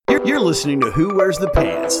You're listening to Who Wears the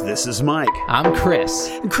Pants. This is Mike. I'm Chris.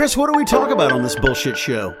 And Chris, what do we talk about on this bullshit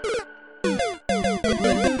show?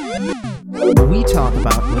 We talk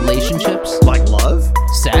about relationships, Like love,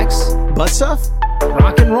 sex, butt stuff,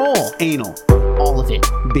 rock and roll, anal, all of it.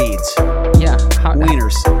 beads, Yeah.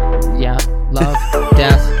 wieners. Yeah. Love,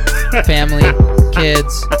 death, family,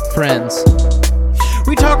 kids, friends.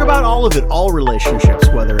 We talk about all of it, all relationships,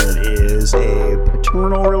 whether it is a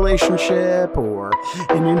paternal relationship or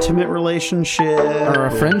an intimate relationship. Or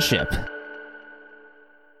a friendship.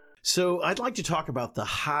 So I'd like to talk about the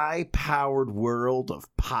high-powered world of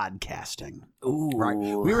podcasting. Ooh. Right.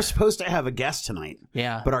 We were supposed to have a guest tonight.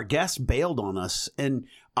 Yeah. But our guest bailed on us. And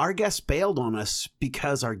our guest bailed on us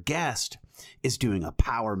because our guest is doing a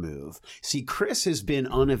power move. See, Chris has been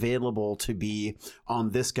unavailable to be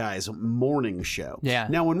on this guy's morning show. Yeah.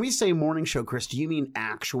 Now, when we say morning show, Chris, do you mean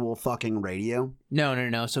actual fucking radio?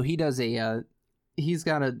 No. So he does he's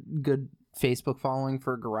got a good Facebook following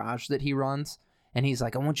for a garage that he runs. And he's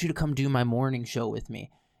like, I want you to come do my morning show with me.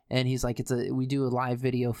 And he's like, we do a live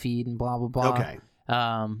video feed and blah, blah, blah. Okay.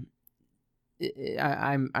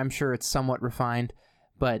 I'm sure it's somewhat refined,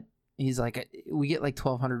 but he's like, we get like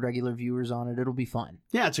 1,200 regular viewers on it. It'll be fun.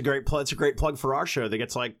 Yeah, it's a great plug for our show that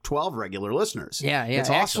gets like 12 regular listeners. Yeah. It's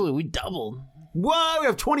awesome. Actually, we doubled. Whoa, we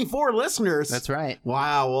have 24 listeners. That's right.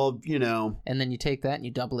 Wow, well, you know. And then you take that and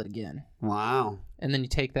you double it again. Wow. And then you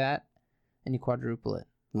take that and you quadruple it.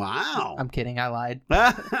 Wow. I'm kidding. I lied.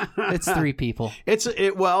 It's 3 people. It's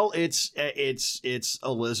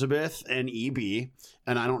Elizabeth and EB,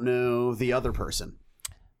 and I don't know the other person.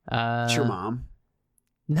 It's your mom.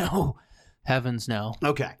 No. Heavens no.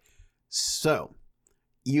 Okay. So,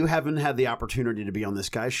 you haven't had the opportunity to be on this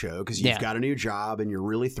guy's show because you've got a new job and you're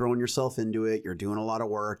really throwing yourself into it. You're doing a lot of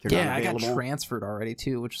work. You're not available. I got transferred already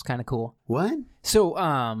too, which is kind of cool. What?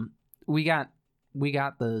 So, we got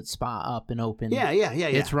the spot up and open. Yeah.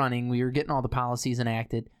 It's running. We were getting all the policies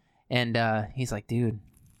enacted. And he's like, dude,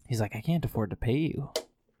 I can't afford to pay you.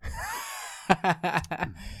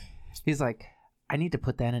 He's like, I need to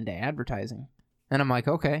put that into advertising. And I'm like,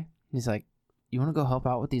 okay. He's like, you want to go help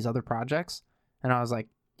out with these other projects? And I was like,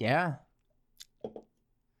 yeah.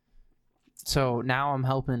 So now I'm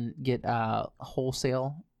helping get a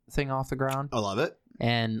wholesale thing off the ground. I love it.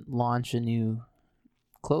 And launch a new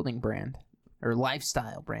clothing brand. Or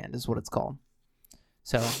lifestyle brand is what it's called.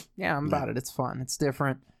 So yeah, I'm about it. It's fun. It's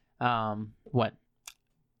different. What?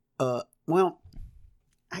 Well,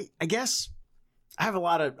 I guess I have a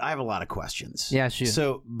lot of questions. Yeah, shoot.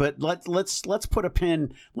 So, but let's put a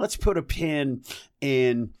pin. Let's put a pin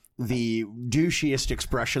in the douchiest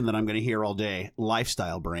expression that I'm going to hear all day: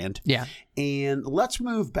 lifestyle brand. Yeah. And let's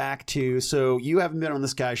move back to, so you haven't been on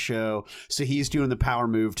this guy's show, so he's doing the power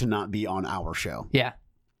move to not be on our show. Yeah.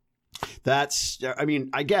 I mean,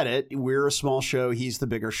 I get it. We're a small show. He's the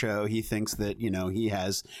bigger show. He thinks that, he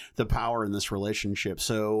has the power in this relationship.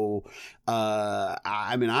 So,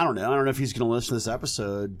 I mean, I don't know. I don't know if he's going to listen to this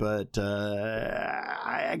episode, but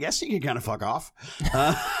I guess he can kind of fuck off.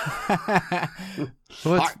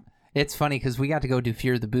 Well, it's funny because we got to go do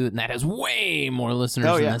Fear the Boot, and that has way more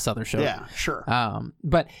listeners than this other show. Yeah, sure.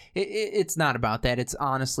 But it's not about that. It's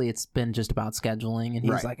been just about scheduling, and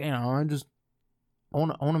he's like, I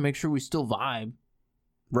want to make sure we still vibe.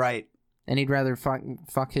 Right. And he'd rather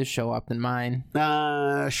fuck his show up than mine.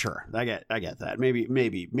 Sure. I get that.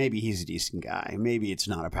 Maybe he's a decent guy. Maybe it's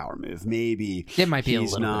not a power move. Maybe it might be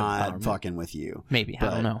he's a little not bit of a power fucking with you. Maybe.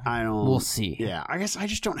 I don't know. We'll see. Yeah. I guess I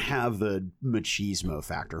just don't have the machismo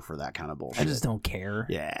factor for that kind of bullshit. I just don't care.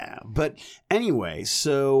 Yeah. But anyway,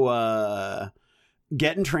 so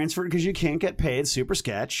getting transferred because you can't get paid. Super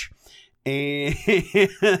sketch. And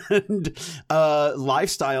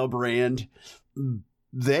lifestyle brand,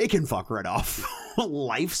 they can fuck right off.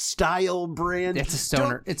 Lifestyle brand, it's a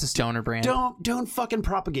stoner brand. Don't fucking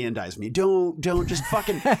propagandize me. Don't just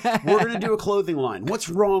fucking. We're gonna do a clothing line. What's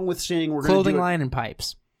wrong with saying we're clothing gonna do line and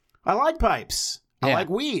pipes? I like pipes. I like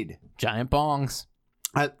weed. Giant bongs.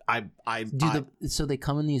 So they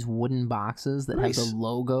come in these wooden boxes that have the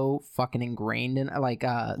logo fucking ingrained in, like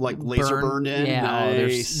laser burned in. Yeah,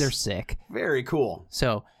 nice. They're sick. Very cool.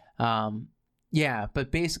 So,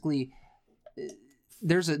 but basically,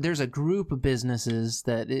 there's a group of businesses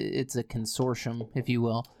that it's a consortium, if you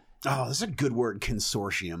will. Oh, that's a good word,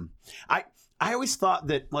 consortium. I always thought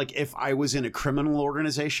that, like, if I was in a criminal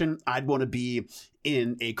organization, I'd want to be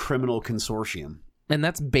in a criminal consortium. And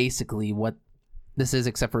that's basically what this is,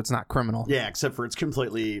 except for it's not criminal. Yeah, except for it's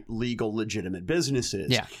completely legal, legitimate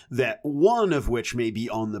businesses. Yeah. That one of which may be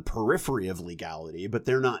on the periphery of legality, but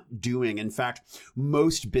they're not doing. In fact,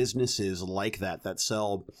 most businesses like that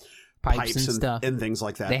sell pipes and stuff and things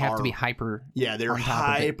like that. They have to be hyper. Yeah, they're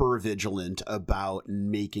hyper vigilant about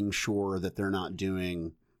making sure that they're not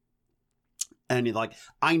doing. And like,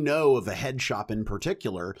 I know of a head shop in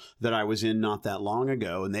particular that I was in not that long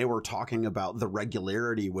ago, and they were talking about the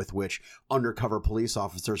regularity with which undercover police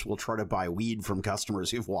officers will try to buy weed from customers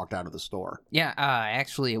who've walked out of the store. Yeah,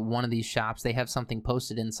 actually, at one of these shops, they have something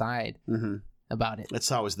posted inside about it. That's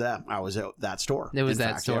how I was that. I was at that store. It was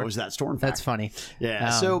that store. Yeah, it was that store. In fact. That's funny.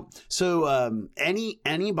 Yeah.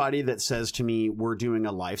 Anybody that says to me we're doing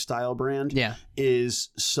a lifestyle brand,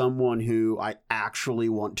 is someone who I actually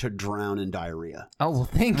want to drown in diarrhea. Oh well,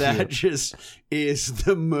 thank you. That just is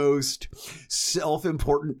the most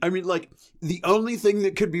self-important. I mean, like, the only thing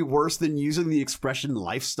that could be worse than using the expression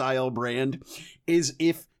lifestyle brand is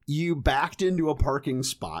if you backed into a parking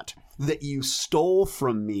spot that you stole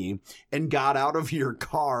from me and got out of your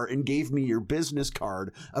car and gave me your business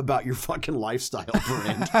card about your fucking lifestyle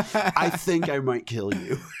brand. I think I might kill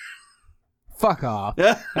you. Fuck off.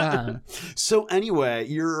 So anyway,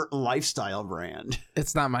 your lifestyle brand.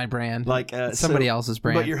 It's not my brand. Like it's somebody else's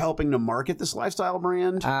brand. But you're helping to market this lifestyle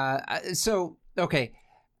brand? Okay.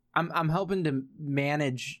 I'm helping to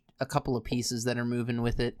manage a couple of pieces that are moving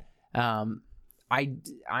with it.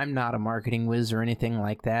 I'm not a marketing whiz or anything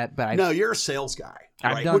like that, but no, you're a sales guy,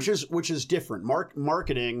 right? Which is different.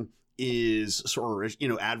 Marketing is sort of,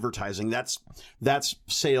 advertising. That's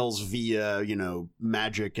sales via,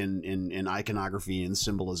 magic and iconography and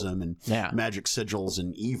symbolism and magic sigils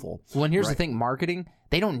and evil. Well, and here's the thing: marketing,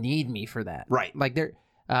 they don't need me for that, right? Like they're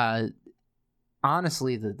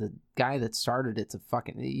honestly, the guy that started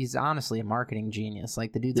he's honestly a marketing genius.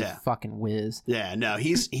 Like the dude's a fucking whiz. Yeah, no,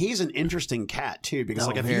 he's an interesting cat too, because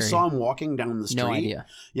if you saw him walking down the street, no idea.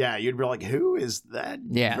 Yeah, you'd be like, who is that?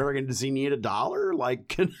 Yeah. Does he need $1?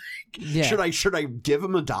 Like, should I give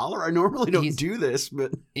him $1? I normally don't do this,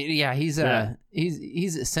 but yeah, he's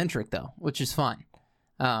eccentric though, which is fun.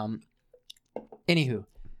 Anywho,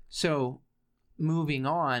 so moving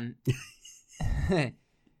on.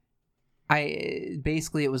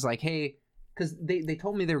 It was like, hey, because they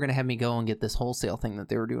told me they were going to have me go and get this wholesale thing that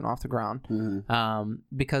they were doing off the ground,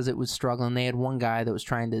 because it was struggling. They had one guy that was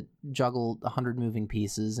trying to juggle 100 moving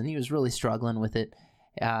pieces, and he was really struggling with it.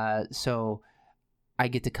 So I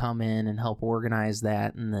get to come in and help organize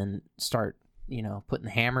that, and then start, putting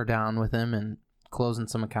the hammer down with him and closing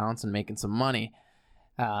some accounts and making some money.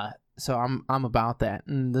 So I'm about that,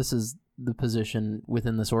 and this is the position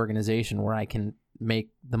within this organization where I can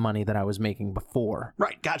make the money that I was making before.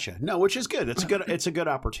 Right, gotcha. No, which is good. It's a good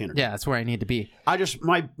opportunity. Yeah, that's where I need to be. I just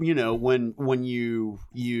when you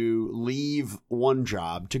leave one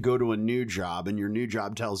job to go to a new job, and your new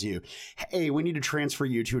job tells you, hey, we need to transfer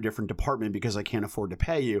you to a different department because I can't afford to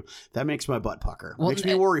pay you, that makes my butt pucker. Makes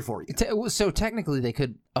me worry for you. So technically they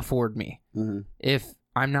could afford me. If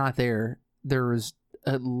I'm not there was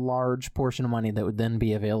a large portion of money that would then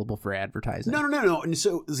be available for advertising. No. And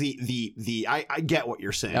so I get what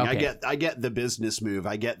you're saying. Okay. I get the business move.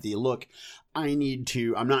 I get the look.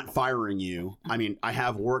 I'm not firing you. I mean, I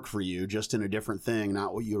have work for you, just in a different thing,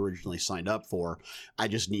 not what you originally signed up for. I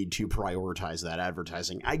just need to prioritize that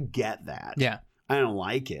advertising. I get that. Yeah. I don't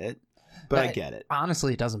like it, but I get it.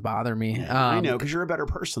 Honestly, it doesn't bother me. Yeah, I know, because you're a better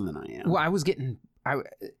person than I am. Well,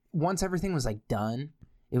 once everything was like done,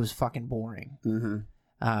 it was fucking boring.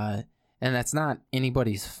 And that's not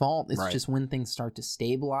anybody's fault. It's just when things start to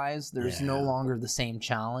stabilize, there's no longer the same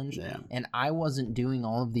challenge. Yeah. And I wasn't doing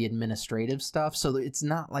all of the administrative stuff, so it's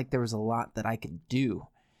not like there was a lot that I could do.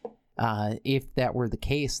 If that were the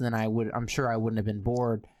case, then I'm sure I wouldn't have been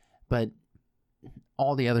bored, but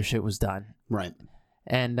all the other shit was done. Right.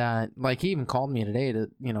 And he even called me today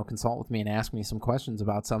to, consult with me and ask me some questions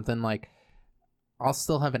about something. Like, I'll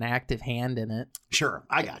still have an active hand in it. Sure,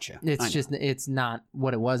 I gotcha. It's not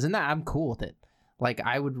what it was, and I'm cool with it. Like,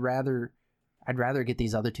 I'd rather get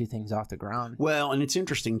these other two things off the ground. Well, and it's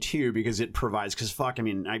interesting too, because it provides,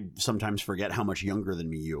 I sometimes forget how much younger than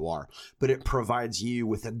me you are, but it provides you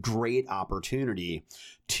with a great opportunity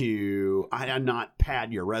to, I'm not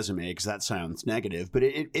pad your resume because that sounds negative, but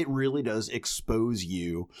it really does expose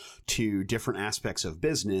you to different aspects of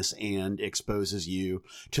business and exposes you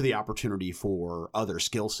to the opportunity for other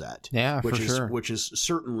skill set. Yeah, for sure. Which is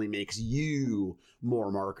certainly makes you more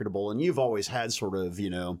marketable. And you've always had sort of,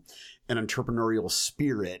 an entrepreneurial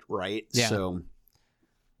spirit, right? Yeah. So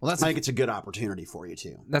I think it's a good opportunity for you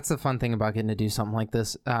too. That's the fun thing about getting to do something like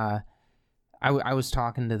this. I was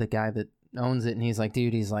talking to the guy that owns it, and he's like,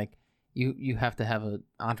 dude, you have to have an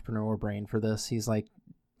entrepreneur brain for this. He's like,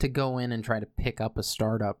 to go in and try to pick up a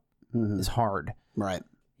startup is hard. Right.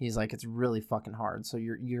 He's like, it's really fucking hard. So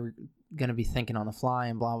you're gonna be thinking on the fly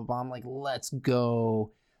and blah blah blah. I'm like, let's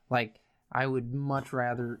go. Like, I would much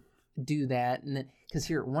rather do that. And then, because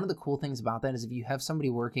here, one of the cool things about that is if you have somebody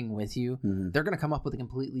working with you, they're gonna come up with a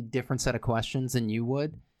completely different set of questions than you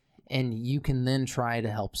would, and you can then try to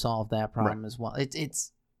help solve that problem as well.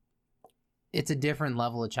 It's a different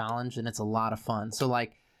level of challenge, and it's a lot of fun. So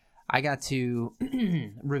like, I got to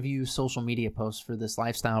review social media posts for this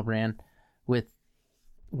lifestyle brand with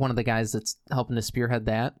one of the guys that's helping to spearhead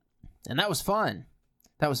that. And that was fun.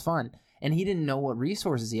 And he didn't know what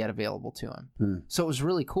resources he had available to him. So it was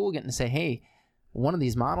really cool getting to say, hey, one of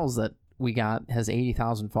these models that we got has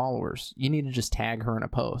 80,000 followers. You need to just tag her in a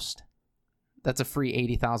post. That's a free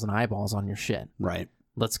 80,000 eyeballs on your shit. Right.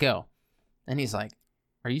 Let's go. And he's like,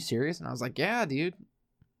 are you serious? And I was like, yeah, dude,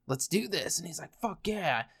 let's do this. And he's like, fuck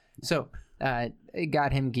yeah. So it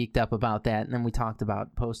got him geeked up about that. And then we talked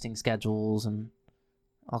about posting schedules and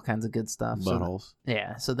all kinds of good stuff. Buttholes. So,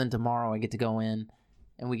 yeah. So then tomorrow I get to go in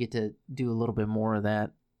and we get to do a little bit more of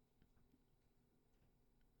that.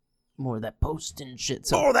 More of that posting shit.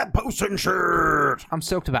 So that posting shit. I'm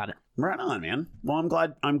stoked about it. Right on, man. Well, I'm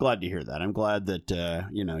glad to hear that. I'm glad that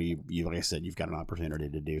you like I said, you've got an opportunity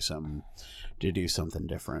to do something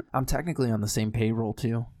different. I'm technically on the same payroll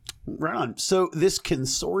too. Right on. So this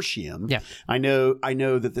consortium, yeah, I know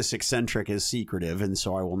that this eccentric is secretive, and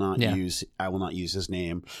so I will not use his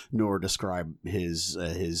name nor describe his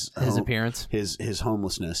appearance, his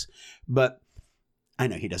homelessness. But I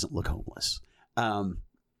know he doesn't look homeless.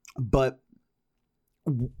 But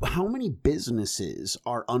how many businesses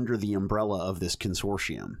are under the umbrella of this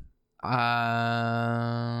consortium? I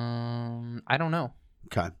don't know.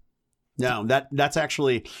 Okay. No, that's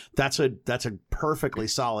a perfectly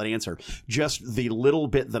solid answer. Just the little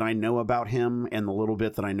bit that I know about him and the little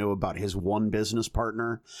bit that I know about his one business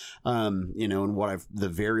partner, and the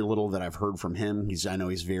very little that I've heard from him, I know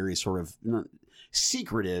he's very sort of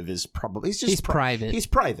secretive is probably he's private. He's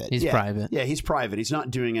private. He's private. Yeah, he's private. He's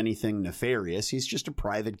not doing anything nefarious. He's just a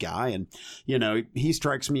private guy, and he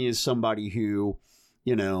strikes me as somebody who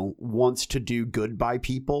wants to do good by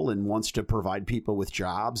people and wants to provide people with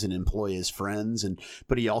jobs and employ his friends,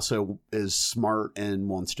 but he also is smart and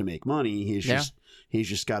wants to make money. He's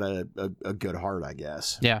just got a good heart, I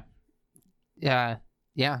guess. Yeah.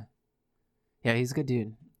 He's a good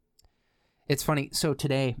dude. It's funny. So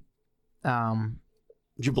today,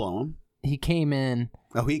 did you blow him? He came in.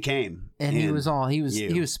 Oh, he came, and he was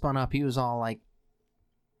spun up. He was all like,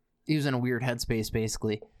 he was in a weird headspace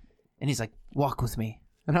basically. And he's like, walk with me.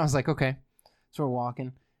 And I was like, okay. So we're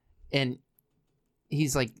walking. And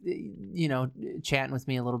he's like, chatting with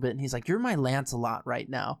me a little bit. And he's like, you're my Lancelot right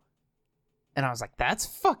now. And I was like, that's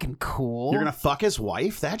fucking cool. You're going to fuck his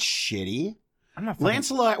wife? That's shitty. I'm not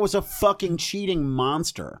Lancelot was a fucking cheating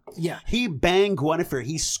monster. Yeah. He banged Guinevere.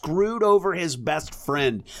 He screwed over his best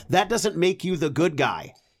friend. That doesn't make you the good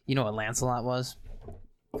guy. You know what Lancelot was?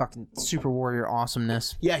 Fucking super warrior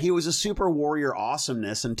awesomeness. Yeah, he was a super warrior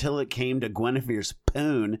awesomeness until it came to Guinevere's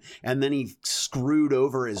poon, and then he screwed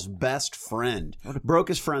over his best friend. Broke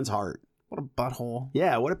his friend's heart. What a butthole.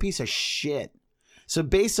 Yeah, what a piece of shit. So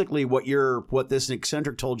basically what this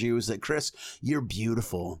eccentric told you is that, Chris, you're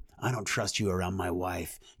beautiful. I don't trust you around my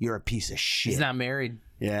wife. You're a piece of shit. He's not married.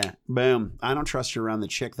 Yeah. Boom. I don't trust you around the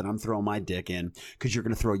chick that I'm throwing my dick in because you're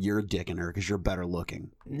going to throw your dick in her because you're better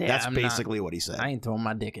looking. Yeah, that's basically what he said. I ain't throwing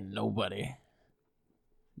my dick in nobody.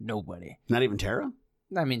 Nobody. Not even Tara?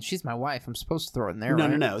 I mean, she's my wife. I'm supposed to throw it in there, No,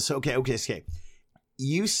 right? no. So, okay.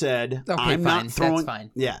 You said, okay, I'm fine. not throwing... That's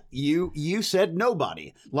fine. Yeah. You said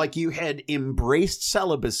nobody. Like you had embraced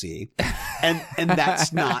celibacy. And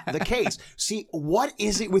that's not the case. See, what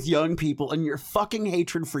is it with young people and your fucking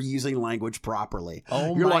hatred for using language properly?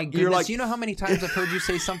 Oh, my goodness. You know how many times I've heard you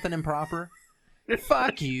say something improper?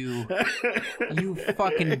 Fuck you. You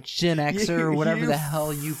fucking Gen Xer or whatever the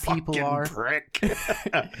hell you people are. Prick.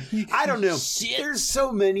 I don't know. Shit. There's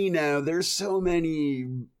so many now. There's so many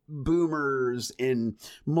boomers and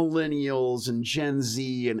millennials and Gen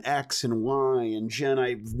Z and X and Y and Gen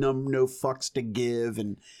I've no fucks to give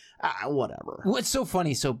and whatever. Well, it's so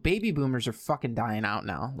funny. So baby boomers are fucking dying out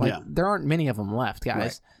now. Like there aren't many of them left,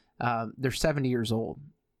 guys. Right. They're 70 years old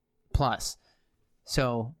plus.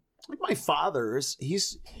 So like my father's,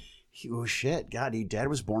 oh shit, God, dad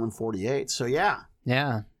was born in 48. So yeah,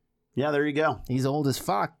 there you go. He's old as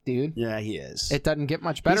fuck, dude. Yeah, he is. It doesn't get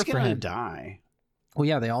much better for him. He's gonna die. Well,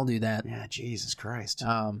 yeah, they all do that. Yeah, Jesus Christ.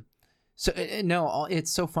 So no, it's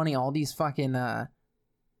so funny. All these fucking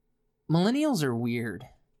millennials are weird.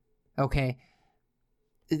 Okay,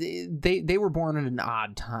 they were born at an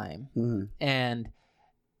odd time, and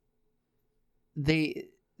they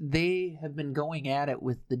they have been going at it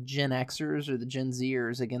with the Gen Xers or the Gen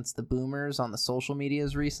Zers against the Boomers on the social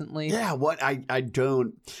medias recently. Yeah, what I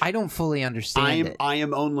don't fully understand it. I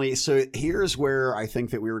am only so here's where I think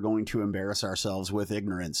that we were going to embarrass ourselves with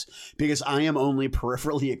ignorance, because I am only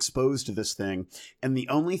peripherally exposed to this thing, and the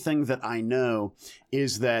only thing that I know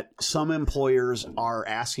is that some employers are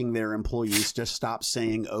asking their employees to stop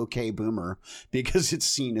saying "okay, boomer" because it's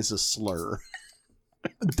seen as a slur.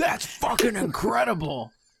 That's fucking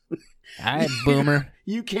incredible. Hi, boomer.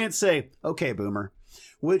 You can't say "okay, boomer,"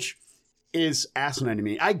 which is asinine to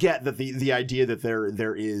me. I get that the idea that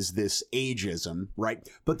there is this ageism, right?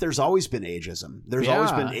 But there's always been ageism. There's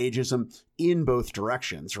always been ageism in both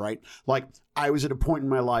directions, right? Like, I was at a point in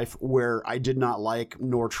my life where I did not like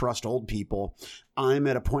nor trust old people. I'm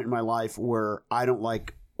at a point in my life where I don't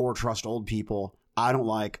like or trust old people. I don't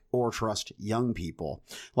like or trust young people.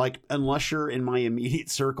 Like, unless you're in my immediate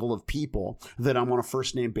circle of people that I'm on a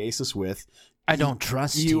first name basis with, I don't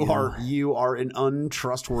trust you. You are an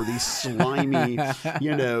untrustworthy, slimy,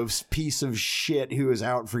 piece of shit who is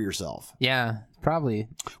out for yourself. Yeah, probably.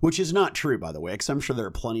 Which is not true, by the way, because I'm sure there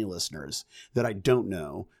are plenty of listeners that I don't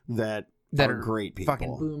know that are great people.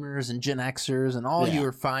 Fucking boomers and Gen Xers and all you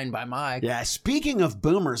are fine by my... Yeah, speaking of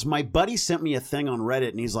boomers, my buddy sent me a thing on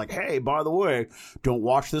Reddit and he's like, hey, by the way, don't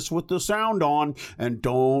watch this with the sound on and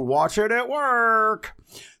don't watch it at work.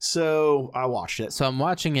 So I watched it. So I'm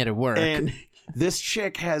watching it at work. And this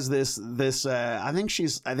chick has this I think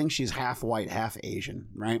she's half white, half Asian,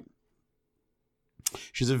 right?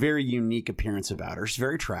 She's a very unique appearance about her. She's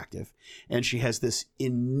very attractive. And she has this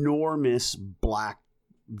enormous black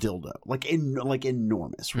dildo, like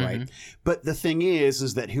enormous, right? Mm-hmm. But the thing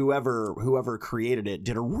is that whoever created it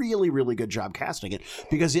did a really, really good job casting it,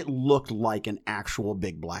 because it looked like an actual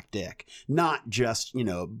big black dick, not just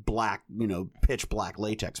black, pitch black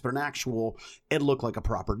latex, but it looked like a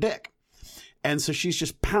proper dick. And so she's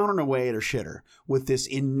just pounding away at her shitter with this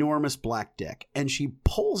enormous black dick, and she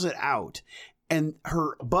pulls it out. And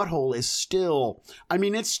her butthole is still,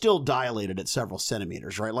 it's still dilated at several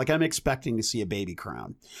centimeters, right? Like, I'm expecting to see a baby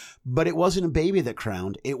crown. But it wasn't a baby that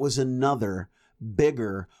crowned. It was another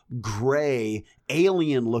bigger, gray,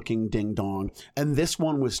 alien-looking ding-dong. And this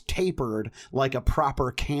one was tapered like a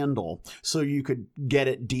proper candle, so you could get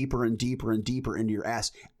it deeper and deeper and deeper into your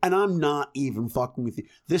ass. And I'm not even fucking with you.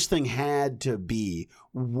 This thing had to be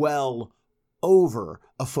well over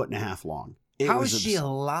 1.5 feet long. How is she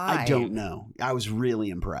alive? I don't know. I was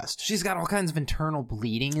really impressed. She's got all kinds of internal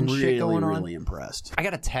bleeding and shit going on. Really impressed. I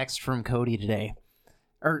got a text from Cody today.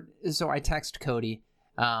 So I text Cody.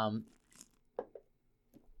 I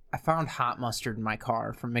found hot mustard in my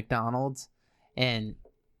car from McDonald's, and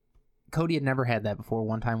Cody had never had that before.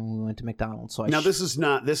 One time when we went to McDonald's, so this is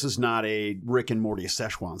not a Rick and Morty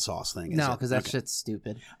Szechuan sauce thing. No, because that shit's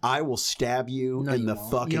stupid. I will stab you in the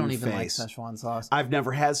fucking face. You don't even like Szechuan sauce. I've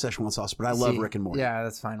never had Szechuan sauce, but I love Rick and Morty. Yeah,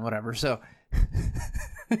 that's fine. Whatever. So,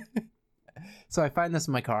 so I find this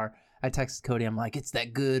in my car. I texted Cody. I'm like, it's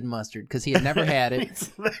that good mustard, because he had never had it. It's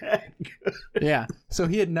that good. Yeah. So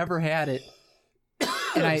he had never had it.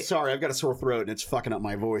 And sorry, I've got a sore throat and it's fucking up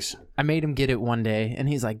my voice. I made him get it one day, and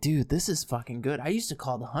he's like, dude, this is fucking good. I used to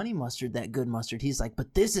call the honey mustard that good mustard. He's like,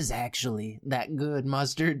 but this is actually that good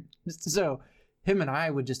mustard. So him and I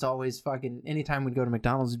would just always fucking, anytime we'd go to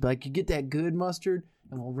McDonald's, we'd be like, you get that good mustard?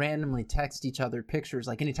 And we'll randomly text each other pictures,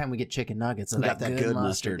 like anytime we get chicken nuggets of that good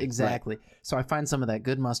mustard. Exactly. Right. So I find some of that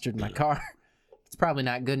good mustard in my car. It's probably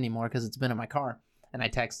not good anymore because it's been in my car. And I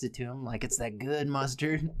texted to him, like, it's that good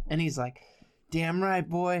mustard. And he's like, damn right,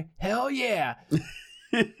 boy. Hell yeah.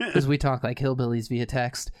 Because we talk like hillbillies via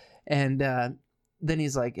text. And then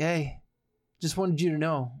he's like, hey, just wanted you to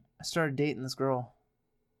know, I started dating this girl. ...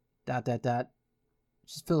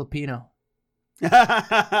 She's Filipino. And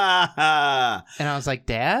I was like,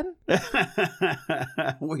 Dad?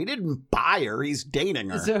 Well, he didn't buy her. He's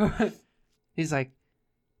dating her. So he's like,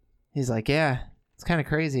 yeah, it's kind of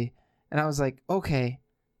crazy. And I was like, okay,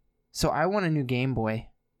 so I want a new Game Boy.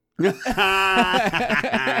 And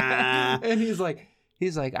he's like,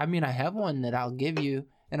 I mean, I have one that I'll give you.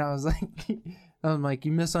 And I was like,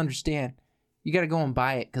 you misunderstand. You got to go and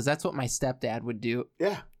buy it, because that's what my stepdad would do.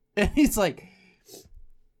 Yeah. And he was like,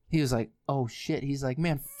 oh shit. He's like,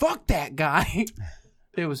 man, fuck that guy.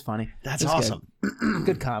 It was funny. That's awesome.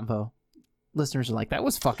 Good combo. Listeners are like, that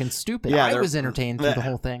was fucking stupid. Yeah, I was entertained through the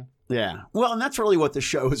whole thing. Yeah. Well, and that's really what the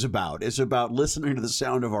show is about. It's about listening to the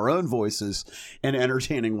sound of our own voices and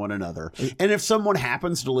entertaining one another. And if someone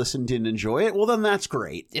happens to listen to and enjoy it, well, then that's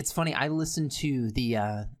great. It's funny. I listened to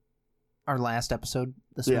our last episode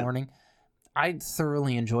this morning. I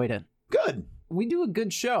thoroughly enjoyed it. Good. We do a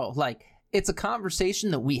good show. Like, it's a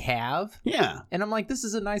conversation that we have. Yeah. And I'm like, this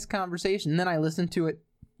is a nice conversation. And then I listen to it,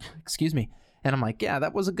 excuse me, and I'm like, yeah,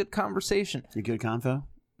 that was a good conversation. You good convo?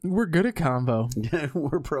 We're good at convo.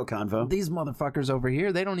 We're pro convo. These motherfuckers over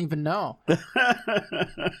here, they don't even know.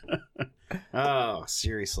 Oh,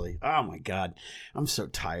 seriously. Oh my God. I'm so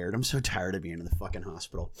tired. I'm so tired of being in the fucking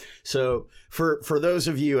hospital. So for those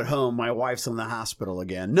of you at home, my wife's in the hospital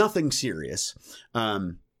again. Nothing serious.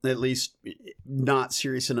 At least not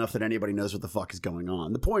serious enough that anybody knows what the fuck is going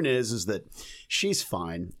on. The point is that she's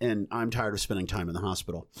fine, and I'm tired of spending time in the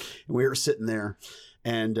hospital. And we were sitting there,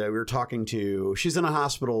 and we were talking to, she's in a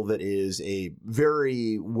hospital that is a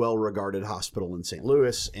very well-regarded hospital in St.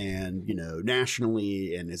 Louis and, you know,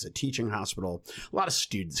 nationally, and is a teaching hospital. A lot of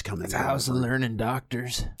students come in. It's a house of learning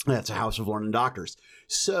doctors. That's a house of learning doctors.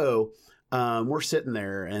 So we're sitting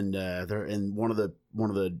there, and one of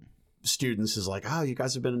the students is like, oh, you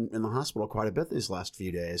guys have been in the hospital quite a bit these last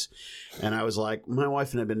few days. And I was like, my wife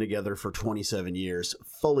and I have been together for 27 years.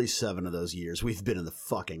 Fully 7 of those years we've been in the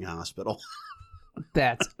fucking hospital.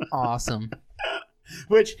 That's awesome.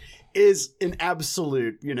 Which is an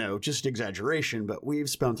absolute, you know, just exaggeration, but we've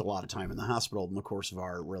spent a lot of time in the hospital in the course of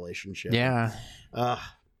our relationship. Yeah.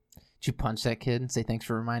 Did you punch that kid and say, thanks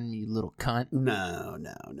for reminding me, you little cunt?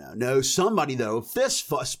 No. Somebody, though,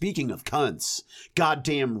 speaking of cunts,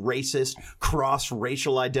 goddamn racist,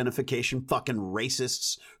 cross-racial identification, fucking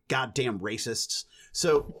racists, goddamn racists.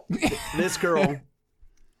 So this girl,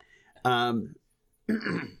 I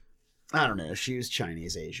don't know, she was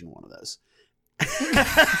Chinese, Asian, one of those.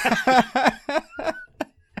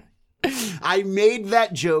 I made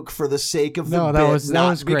that joke for the sake of the bit, that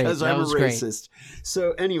was great. Because I'm a racist.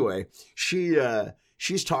 So anyway,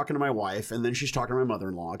 she's talking to my wife, and then she's talking to my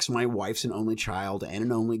mother-in-law, because my wife's an only child and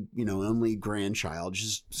an only grandchild.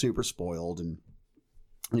 She's super spoiled and,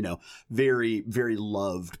 you know, very, very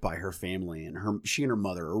loved by her family, and she and her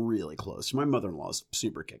mother are really close. My mother-in-law is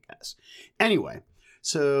super kick-ass. Anyway,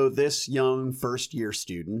 so this young first-year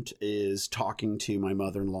student is talking to my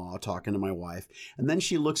mother-in-law, talking to my wife, and then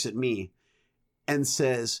she looks at me and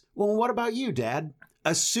says, well, what about you, Dad?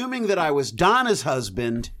 Assuming that I was Donna's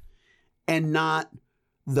husband and not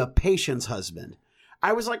the patient's husband.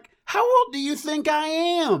 I was like, how old do you think I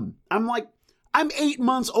am? I'm like, I'm 8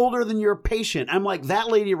 months older than your patient. I'm like, that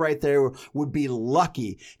lady right there would be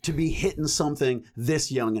lucky to be hitting something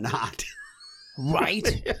this young and hot.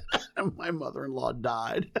 Right? My mother-in-law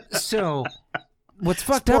died. So, what's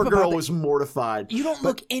fucked this up poor about girl was mortified. You don't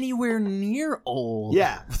look anywhere near old.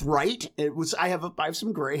 Yeah, right. It was. I have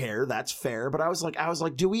some gray hair. That's fair. But I was like,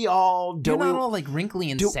 do we all? You're not all like wrinkly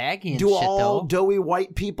and saggy and do shit, all though. doughy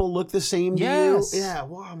white people look the same to Yes. you? Yeah.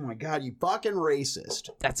 Well, oh my God, you fucking racist.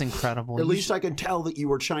 That's incredible. At least I could tell that you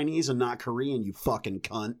were Chinese and not Korean. You fucking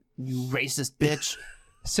cunt. You racist bitch.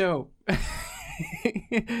 So.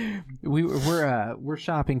 We're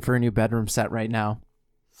shopping for a new bedroom set right now,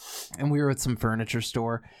 and we were at some furniture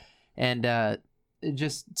store, and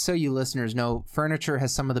just so you listeners know, furniture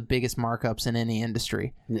has some of the biggest markups in any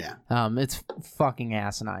industry. Yeah. It's fucking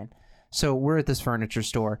asinine. So we're at this furniture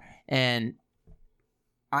store, and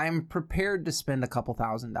I'm prepared to spend a couple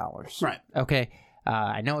 $1,000s. Right. Okay.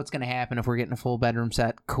 I know it's going to happen if we're getting a full bedroom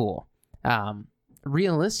set. Cool.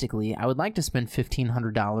 Realistically, I would like to spend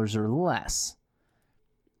 $1,500 or less.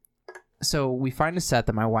 So we find a set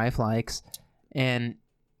that my wife likes, and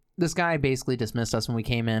this guy basically dismissed us when we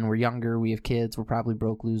came in. We're younger, we have kids, we're probably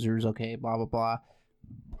broke losers, okay, blah, blah, blah.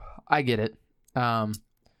 I get it.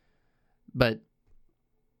 But,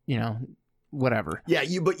 you know, whatever. Yeah,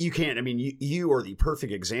 but you can't. I mean, you are the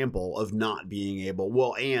perfect example of not being able,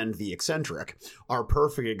 well, and the eccentric are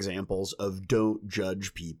perfect examples of don't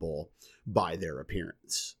judge people by their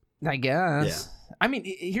appearance. I guess. Yeah. I mean,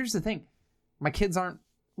 here's the thing. My kids aren't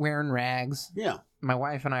wearing rags. Yeah. My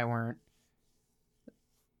wife and I weren't.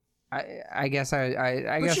 I guess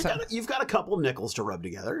I guess you've got a couple nickels to rub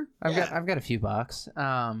together. I've got a few bucks.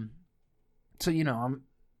 So you know, I'm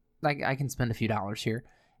like, I can spend a few dollars here,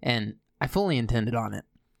 and I fully intended on it.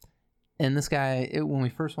 And this guy, when we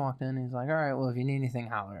first walked in, he's like, "All right, well, if you need anything,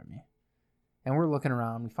 holler at me." And we're looking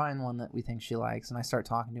around, we find one that we think she likes, and I start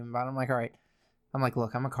talking to him about it. I'm like, "All right," I'm like,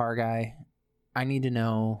 "Look, I'm a car guy. I need to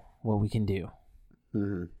know what we can do."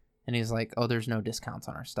 Mm-hmm. And he's like, "Oh, there's no discounts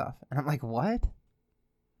on our stuff." And I'm like, "What?"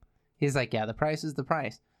 He's like, "Yeah, the price is the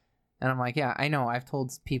price." And I'm like, "Yeah, I know. I've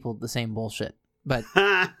told people the same bullshit, but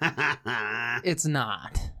it's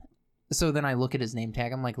not." So then I look at his name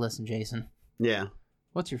tag. I'm like, "Listen, Jason. Yeah.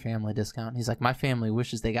 What's your family discount?" He's like, "My family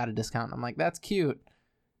wishes they got a discount." I'm like, "That's cute,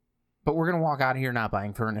 but we're going to walk out of here not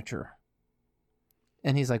buying furniture."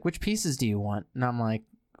 And he's like, "Which pieces do you want?" And I'm like,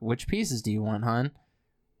 "Which pieces do you want, hon?"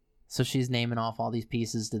 So she's naming off all these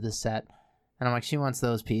pieces to the set. And I'm like, she wants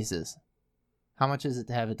those pieces. How much is it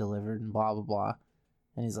to have it delivered? And blah, blah, blah.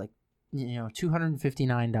 And he's like,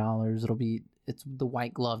 $259. It's the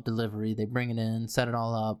white glove delivery. They bring it in, set it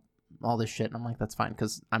all up, all this shit. And I'm like, that's fine,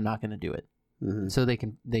 because I'm not going to do it. Mm-hmm. So they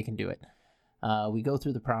can do it. We go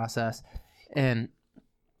through the process, and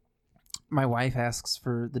my wife asks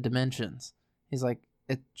for the dimensions. He's like,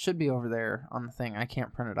 it should be over there on the thing. I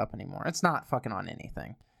can't print it up anymore. It's not fucking on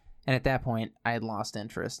anything. And at that point, I had lost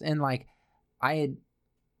interest. And like, I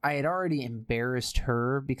had already embarrassed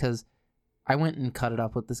her because I went and cut it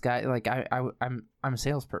up with this guy. Like, I'm a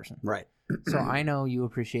salesperson. Right. So I know you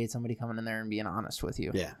appreciate somebody coming in there and being honest with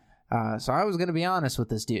you. Yeah. So I was going to be honest with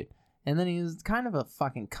this dude. And then he was kind of a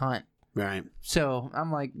fucking cunt. Right. So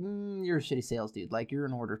I'm like, you're a shitty sales dude. Like, you're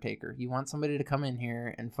an order taker. You want somebody to come in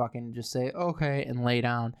here and fucking just say, okay, and lay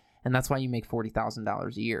down. And that's why you make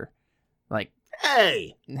 $40,000 a year. Like,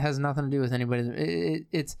 hey, it has nothing to do with anybody.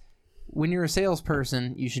 It's when you're a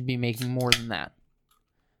salesperson, you should be making more than that.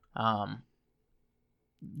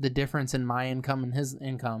 The difference in my income and his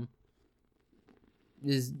income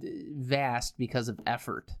is vast because of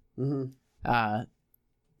effort. Mm-hmm.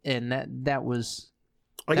 And that was...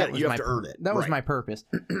 I got it. You have to earn it. That was my purpose.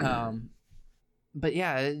 But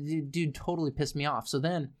yeah, dude totally pissed me off. So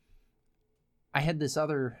then I had this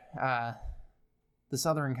other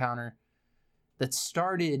encounter that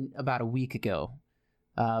started about a week ago.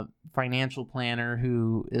 Financial planner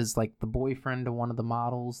who is like the boyfriend of one of the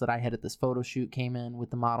models that I had at this photo shoot came in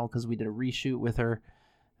with the model because we did a reshoot with her.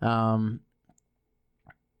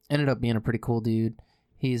 Ended up being a pretty cool dude.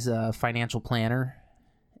 He's a financial planner,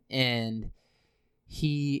 and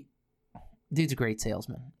dude's a great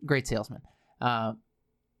salesman. And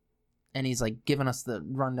he's like giving us the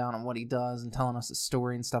rundown on what he does and telling us a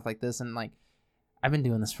story and stuff like this. And like, I've been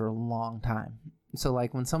doing this for a long time. So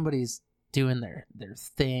like when somebody's doing their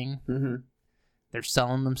thing, mm-hmm. they're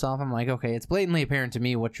selling themselves, I'm like, okay, it's blatantly apparent to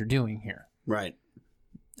me what you're doing here. Right.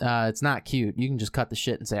 It's not cute. You can just cut the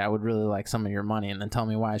shit and say, I would really like some of your money, and then tell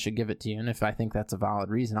me why I should give it to you. And if I think that's a valid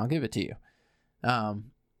reason, I'll give it to you.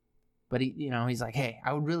 But he's like, hey,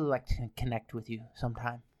 I would really like to connect with you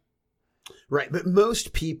sometime. Right, but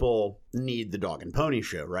most people need the dog and pony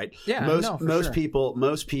show, right? Yeah, most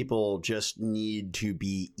people just need to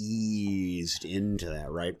be eased into that,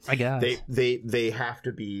 right? I guess they have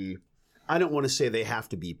to be. I don't want to say they have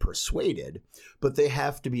to be persuaded, but they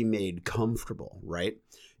have to be made comfortable, right?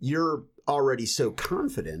 You're already so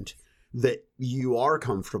confident that you are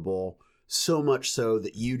comfortable. So much so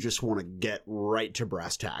that you just want to get right to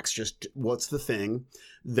brass tacks. Just what's the thing?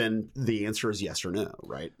 Then the answer is yes or no,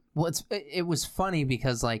 right? Well, it was funny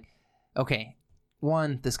because, like, okay,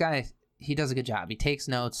 one, this guy, he does a good job. He takes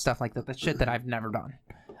notes, stuff like that. That's shit that I've never done.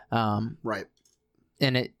 Right.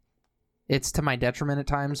 And it's to my detriment at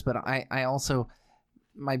times, but I also,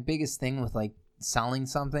 my biggest thing with, like, selling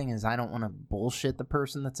something is I don't want to bullshit the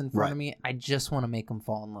person that's in front of me. I just want to make them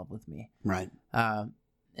fall in love with me. Right.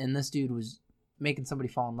 And this dude was making somebody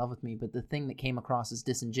fall in love with me, but the thing that came across as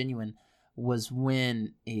disingenuine was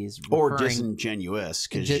when he's or disingenuous,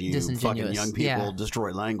 because you fucking young people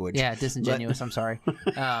destroy language. Yeah, disingenuous. I'm sorry.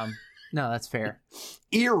 No, that's fair.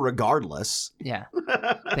 Irregardless. Yeah.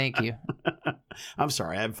 Thank you. I'm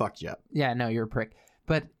sorry, I fucked you up. Yeah, no, you're a prick.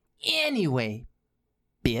 But anyway,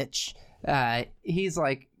 bitch, he's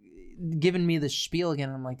like giving me the spiel again.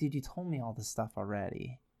 And I'm like, dude, you told me all this stuff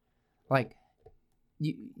already. Like,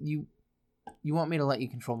 you want me to let you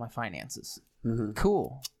control my finances? Mm-hmm.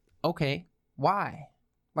 Cool. Okay. Why?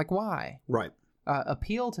 Like, why? Right.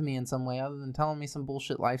 Appeal to me in some way other than telling me some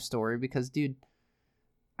bullshit life story, because, dude,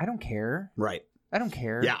 I don't care. Right. I don't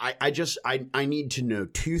care. Yeah, I need to know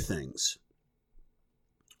two things.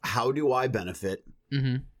 How do I benefit?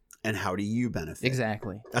 Mm-hmm. And how do you benefit?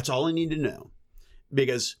 Exactly. That's all I need to know.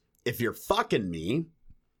 Because if you're fucking me,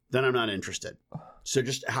 then I'm not interested. So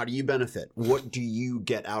just how do you benefit? What do you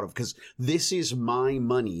get out of? Because this is my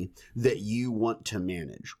money that you want to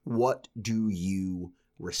manage. What do you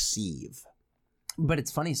receive? But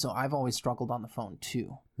it's funny. So I've always struggled on the phone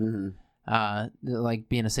too. Mm-hmm. Like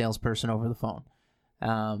being a salesperson over the phone.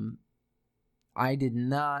 I did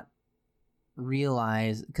not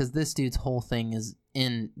realize, because this dude's whole thing is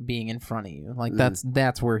in being in front of you. Like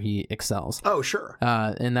that's where he excels. Oh, sure.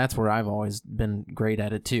 And that's where I've always been great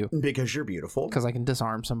at it too. Because you're beautiful. Because I can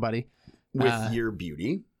disarm somebody. With your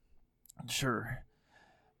beauty. Sure.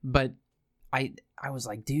 But I was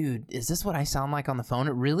like, dude, is this what I sound like on the phone?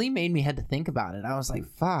 It really made me had to think about it. I was like,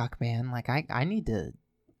 fuck, man. Like, I need to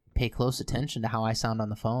pay close attention to how I sound on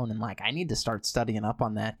the phone. And like, I need to start studying up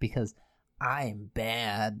on that, because I am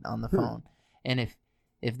bad on the phone. And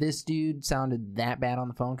if this dude sounded that bad on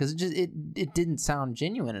the phone, because it didn't sound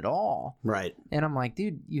genuine at all. Right. And I'm like,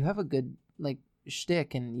 dude, you have a good like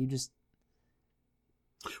shtick, and you just.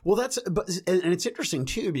 Well, and it's interesting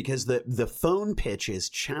too, because the phone pitch is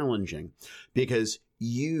challenging, because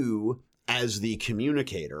you, as the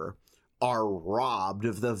communicator, are robbed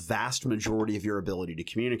of the vast majority of your ability to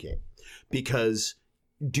communicate, because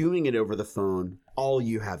doing it over the phone, all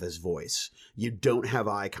you have is voice. You don't have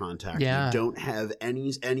eye contact. Yeah. You don't have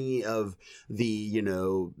any of the,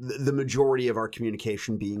 the majority of our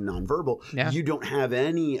communication being nonverbal. Yeah. You don't have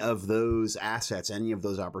any of those assets, any of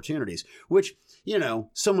those opportunities, which,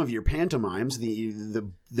 some of your pantomimes, the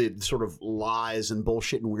sort of lies and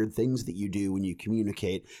bullshit and weird things that you do when you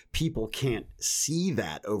communicate, people can't see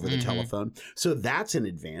that over the telephone. So that's an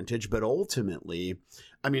advantage. But ultimately,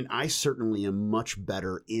 I mean, I certainly am much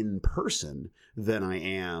better in person than I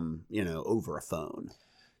am, over a phone.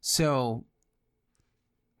 So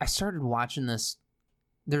I started watching this.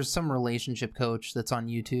 There's some relationship coach that's on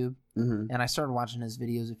YouTube, and I started watching his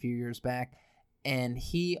videos a few years back, and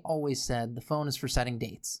he always said the phone is for setting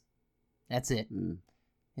dates. That's it.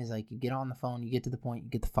 He's like, you get on the phone, you get to the point, you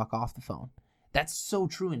get the fuck off the phone. That's so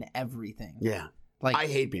true in everything. Yeah. Like, I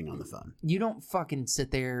hate being on the phone. You don't fucking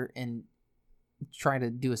sit there and try to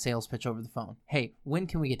do a sales pitch over the phone. Hey, when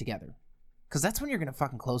can we get together? Because that's when you're going to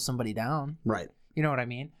fucking close somebody down. Right. You know what I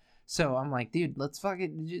mean? So I'm like, dude, let's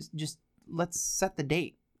fucking just let's set the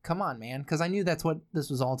date. Come on, man. Because I knew that's what this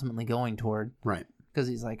was ultimately going toward. Right. Because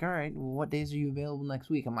he's like, all right, well, what days are you available next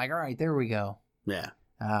week? I'm like, all right, there we go. Yeah.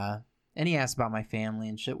 And he asked about my family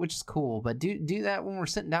and shit, which is cool. But do that when we're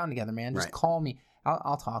sitting down together, man. Just call me.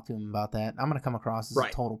 I'll talk to him about that. I'm going to come across as a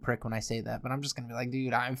total prick when I say that. But I'm just going to be like,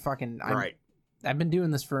 dude, I've been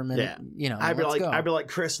doing this for a minute. Yeah. I'd be like,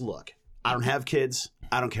 Chris, look, I don't have kids.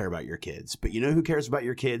 I don't care about your kids. But you know who cares about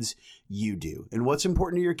your kids? You do. And what's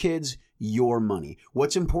important to your kids? Your money.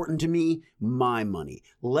 What's important to me? My money.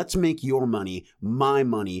 Let's make your money my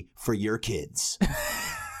money for your kids.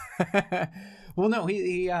 Well, no,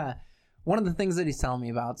 he one of the things that he's telling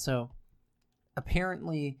me about, so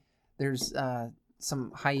apparently there's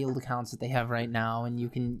some high yield accounts that they have right now, and you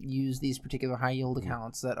can use these particular high yield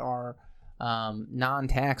accounts that are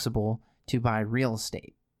non-taxable to buy real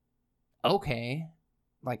estate. Okay,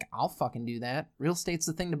 like I'll fucking do that. Real estate's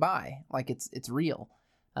the thing to buy. Like it's real.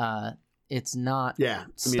 It's not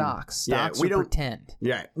stocks. Stocks we don't pretend.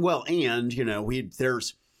 Yeah. Well, and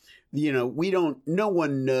no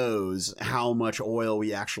one knows how much oil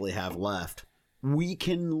we actually have left. We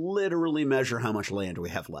can literally measure how much land we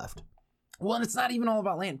have left. Well, and it's not even all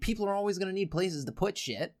about land. People are always going to need places to put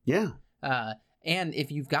shit. Yeah. And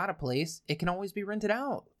if you've got a place, it can always be rented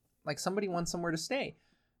out. Like somebody wants somewhere to stay.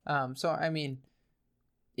 So, I mean,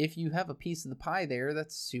 if you have a piece of the pie there,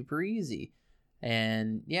 that's super easy.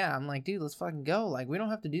 And yeah, I'm like, dude, let's fucking go. Like, we don't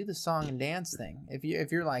have to do the song and dance thing.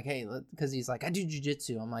 If you're like, hey, because he's like, I do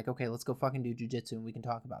jujitsu. I'm like, okay, let's go fucking do jujitsu and we can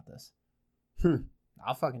talk about this.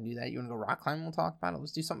 I'll fucking do that. You want to go rock climbing? We'll talk about it.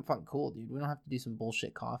 Let's do something fucking cool, dude. We don't have to do some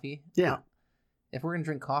bullshit coffee. Yeah. If we're gonna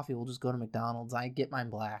drink coffee, we'll just go to McDonald's. I get mine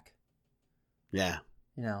black. Yeah.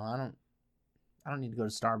 I don't need to go to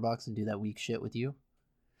Starbucks and do that weak shit with you.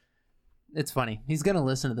 It's funny. He's gonna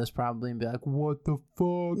listen to this probably and be like, "What the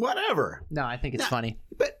fuck?" Whatever. No, I think it's funny.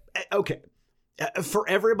 But okay, for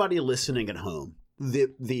everybody listening at home,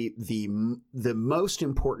 the most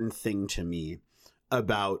important thing to me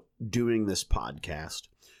about doing this podcast,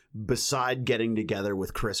 beside getting together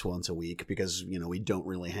with Chris once a week, because we don't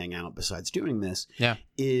really hang out besides doing this,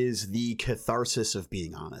 is the catharsis of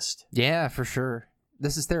being honest. Yeah, for sure.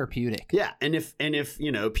 This is therapeutic. Yeah, and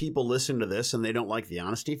if people listen to this and they don't like the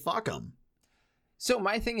honesty, fuck them. So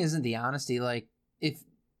my thing isn't the honesty. Like, if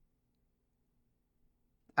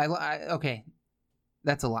okay,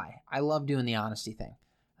 that's a lie. I love doing the honesty thing.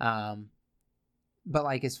 But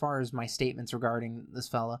like, as far as my statements regarding this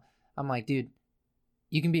fella, I'm like, dude,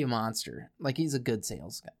 you can be a monster. Like, he's a good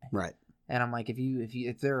sales guy. Right. And I'm like,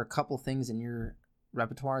 if there are a couple things in your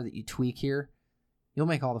repertoire that you tweak here, you'll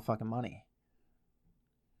make all the fucking money.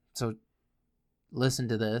 So listen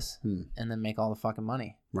to this and then make all the fucking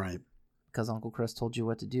money. Right. Because Uncle Chris told you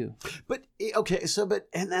what to do. But okay,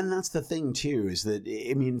 and then that's the thing too, is that,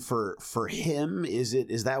 I mean, for him,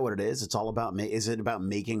 is that what it is? It's all about is it about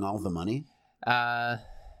making all the money? I'm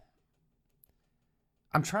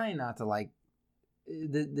trying not to, like,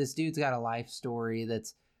 this dude's got a life story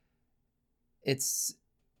that's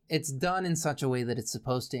it's done in such a way that it's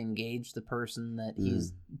supposed to engage the person that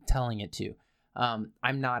he's telling it to. I'm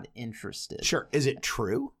not interested. Sure. Is it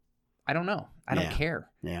true? I don't know. I don't care.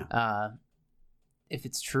 Yeah. If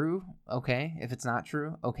it's true, okay. If it's not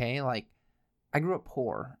true, okay. Like, I grew up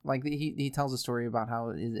poor. Like he tells a story about how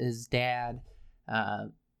his dad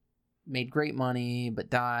made great money but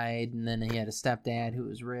died, and then he had a stepdad who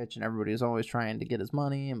was rich, and everybody was always trying to get his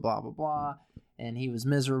money and blah blah blah, and he was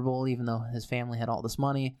miserable even though his family had all this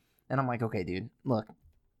money. And I'm like, okay, dude, look,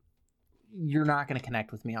 you're not going to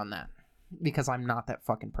connect with me on that because I'm not that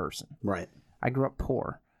fucking person. Right. I grew up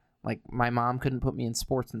poor. Like, my mom couldn't put me in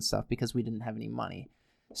sports and stuff because we didn't have any money.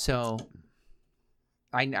 So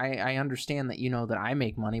I understand that, you know, that I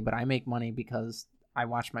make money, but I make money because I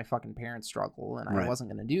watched my fucking parents struggle, and I wasn't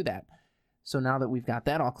going to do that. So now that we've got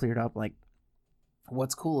that all cleared up, like,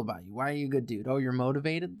 what's cool about you? Why are you a good dude? Oh, you're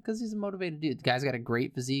motivated? Because he's a motivated dude. The guy's got a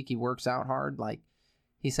great physique. He works out hard. Like,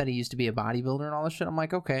 he said he used to be a bodybuilder and all this shit. I'm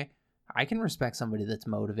like, okay, I can respect somebody that's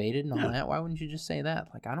motivated and all that. Why wouldn't you just say that?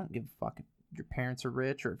 Like, I don't give a fuck if your parents are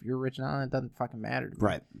rich or if you're rich now. It doesn't fucking matter to me.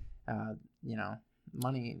 Right. You know,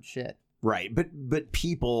 money and shit. Right. But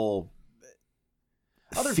people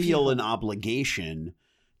Other feel people. an obligation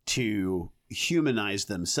to humanize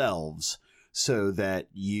themselves so that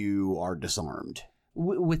you are disarmed.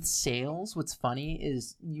 With sales, what's funny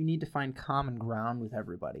is you need to find common ground with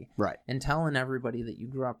everybody. Right. And telling everybody that you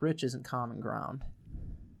grew up rich isn't common ground.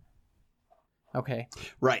 Okay.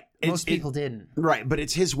 Right. Most people didn't. Right. But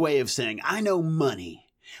it's his way of saying, I know money.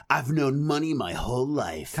 I've known money my whole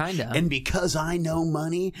life. Kinda. And because I know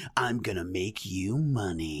money, I'm going to make you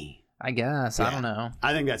money. I guess. Yeah. I don't know.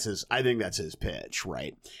 I think that's his pitch,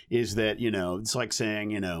 right? Is that, you know, it's like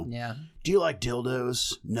saying, you know, Yeah. do you like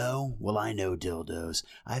dildos? No? Well, I know dildos.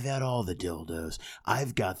 I've had all the dildos.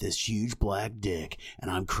 I've got this huge black dick, and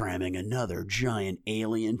I'm cramming another giant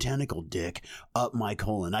alien tentacle dick up my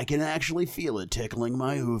colon. I can actually feel it tickling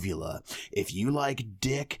my uvula. If you like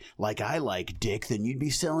dick like I like dick, then you'd be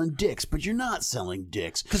selling dicks, but you're not selling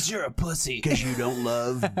dicks. Because you're a pussy. Because you don't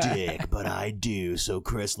love dick, but I do. So,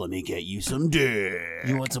 Chris, let me get you some dick.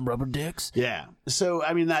 You want some rubber dicks? Yeah. So,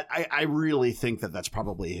 I mean, that I really think that that's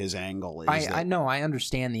probably his angle. I know. I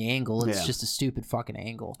understand the angle. It's Yeah. just a stupid fucking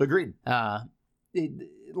angle. Agreed.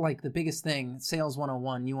 Like the biggest thing, sales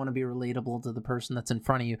 101, you want to be relatable to the person that's in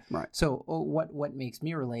front of you. Right. So what makes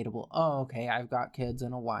me relatable? Oh, okay, I've got kids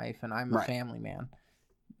and a wife, and I'm a family man.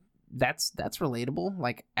 That's relatable.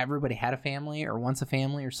 Like, everybody had a family or wants a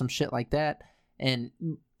family or some shit like that. And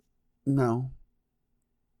No.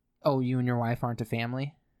 oh, you and your wife aren't a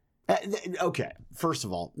family? Okay. First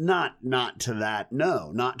of all, not to that.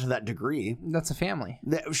 No, not to that degree. That's a family.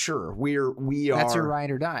 Sure, we are. That's your ride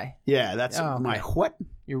or die. Yeah, that's my what?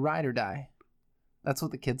 Your ride or die. That's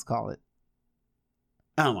what the kids call it.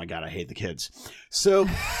 Oh my god, I hate the kids. So,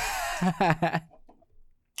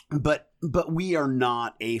 but we are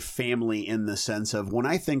not a family in the sense of, when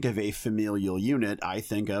I think of a familial unit, I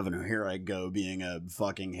think of, and here I go being a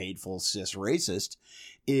fucking hateful cis racist,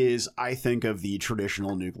 is I think of the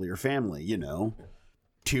traditional nuclear family, you know,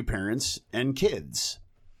 2 parents and kids.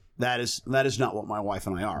 That is not what my wife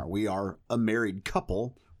and I are. We are a married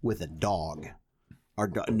couple with a dog. Our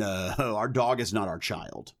dog is not our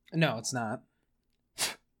child. No, it's not.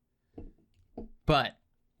 But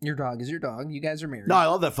your dog is your dog. You guys are married. No, I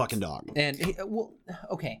love that fucking dog. And, well,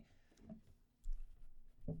 okay.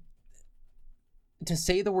 To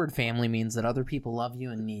say the word family means that other people love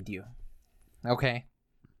you and need you. Okay?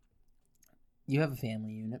 You have a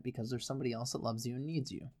family unit because there's somebody else that loves you and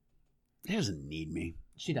needs you. He doesn't need me.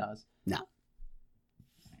 She does. No.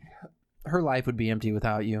 Her life would be empty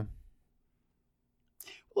without you.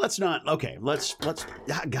 Let's not. Okay, let's. God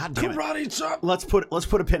damn it. Karate chop. Let's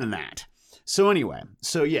put a pin in that. So anyway,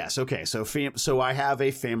 so yes, okay, so I have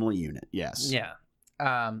a family unit. Yes.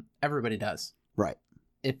 Yeah. Everybody does. Right.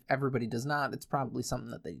 If everybody does not, it's probably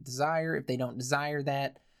something that they desire. If they don't desire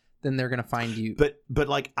that, then they're gonna find you. But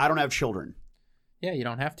like, I don't have children. Yeah, you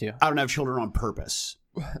don't have to. I don't have children on purpose.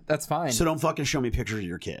 That's fine. So don't fucking show me pictures of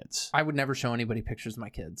your kids. I would never show anybody pictures of my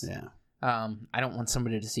kids. Yeah. I don't want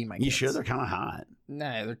somebody to see my kids. You should. They're kind of hot.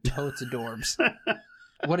 Nah, they're totes adorbs.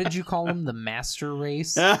 What did you call them? The master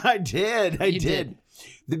race? I did. I You did.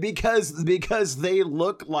 Because they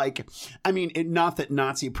look like, I mean, not that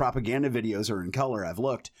Nazi propaganda videos are in color. I've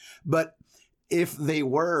looked, but if they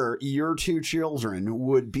were, your 2 children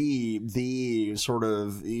would be the sort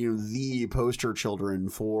of, you know, the poster children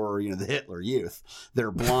for, you know, the Hitler Youth.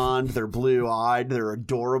 They're blonde, they're blue-eyed, they're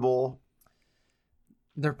adorable.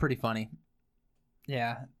 They're pretty funny.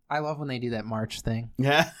 Yeah. I love when they do that march thing.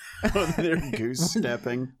 Yeah. They're goose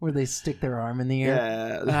stepping. Where they stick their arm in the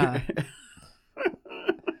air. Yeah.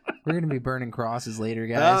 We're going to be burning crosses later,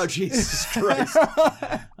 guys. Oh, Jesus Christ.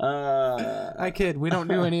 I kid. We don't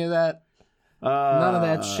do any of that. None of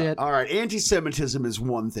that shit. All right, anti-Semitism is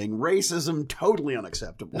one thing. Racism, totally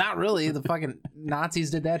unacceptable. Not really. The fucking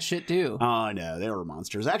Nazis did that shit too. Oh, no, they were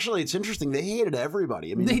monsters. Actually, it's interesting. They hated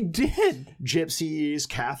everybody. I mean, They did. gypsies,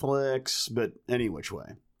 Catholics, but any which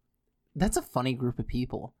way. That's a funny group of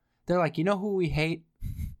people. They're like, you know who we hate?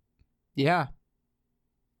 Yeah.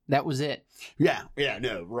 That was it. Yeah,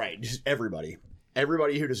 no, right. Just everybody.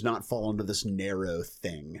 Everybody who does not fall into this narrow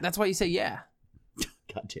thing. That's why you say yeah.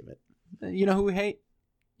 God damn it. You know who we hate?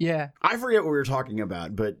 Yeah. I forget what we were talking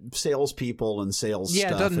about, but salespeople and sales Yeah,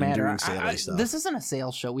 stuff it doesn't and matter. doing salesy stuff. This isn't a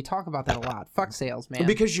sales show. We talk about that a lot. Fuck sales, man.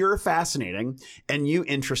 Because you're fascinating and you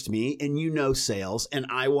interest me and you know sales and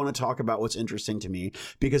I want to talk about what's interesting to me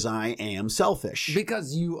because I am selfish.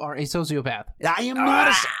 Because you are a sociopath. I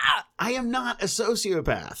am not a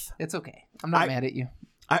sociopath. It's okay. I'm not mad at you.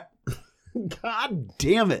 God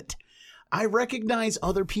damn it. I recognize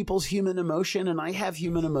other people's human emotion and I have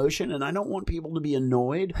human emotion and I don't want people to be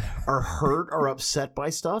annoyed or hurt or upset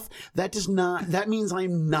by stuff. That means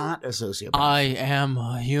I'm not a sociopath. I am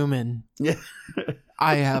a human. Yeah.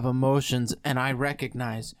 I have emotions and I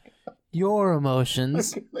recognize your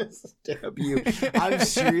emotions. I'm gonna stab you.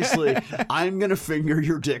 I'm gonna finger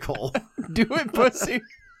your dick hole. Do it, pussy.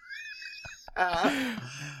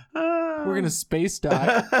 We're gonna space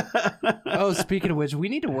dock. Oh, speaking of which, we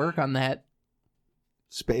need to work on that.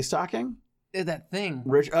 Space docking? That thing.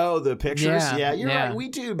 The pictures? Yeah, You're yeah. right. We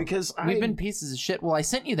do because We've been pieces of shit. Well, I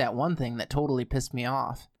sent you that one thing that totally pissed me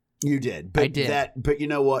off. You did. But I did. But you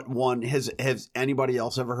know what? Has anybody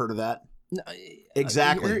else ever heard of that? No,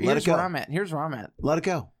 Exactly. Let it go. Here's where I'm at. Let it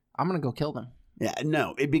go. I'm gonna go kill them. Yeah,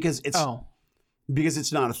 no, because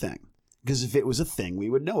it's not a thing. Because if it was a thing, we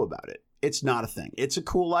would know about it. It's not a thing. It's a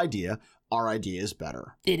cool idea. Our idea is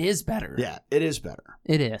better. It is better. Yeah, it is better.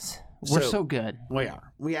 It is. We're so good. We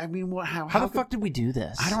are. I mean, how the fuck did we do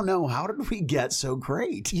this? I don't know. How did we get so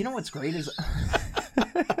great? You know what's great is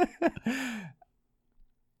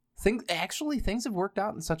things have worked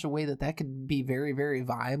out in such a way that could be very, very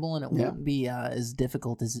viable, and it won't be as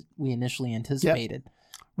difficult as we initially anticipated. Yep.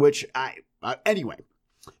 Which anyway.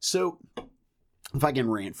 So if I can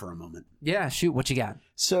rant for a moment. Yeah, shoot. What you got?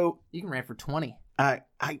 So you can rant for 20. I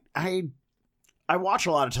watch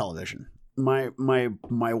a lot of television. My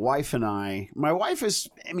wife and my wife is,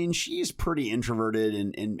 I mean, she's pretty introverted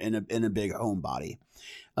and in a big homebody.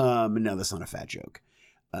 No, that's not a fat joke.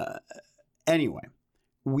 Anyway,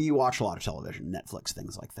 we watch a lot of television, Netflix,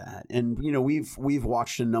 things like that. And, you know, we've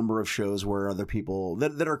watched a number of shows where other people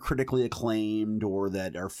that are critically acclaimed or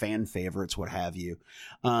that are fan favorites, what have you.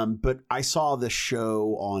 But I saw this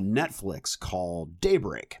show on Netflix called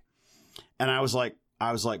Daybreak. And I was like,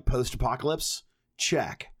 post-apocalypse?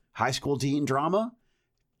 Check. High school teen drama?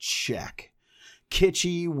 Check.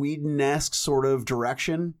 Kitschy, Whedon-esque sort of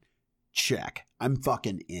direction? Check. I'm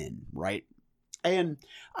fucking in, right? And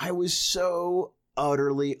I was so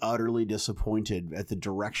utterly disappointed at the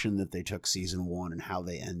direction that they took season 1 and how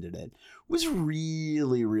they ended it. It was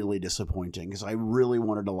really disappointing because I really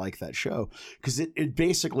wanted to like that show because it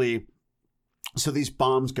basically... So these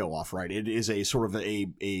bombs go off, right? It is a sort of a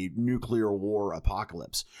nuclear war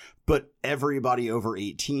apocalypse. But everybody over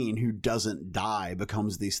 18 who doesn't die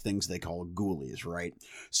becomes these things they call ghoulies, right?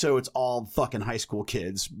 So it's all fucking high school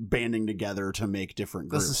kids banding together to make different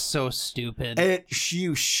groups. This is so stupid.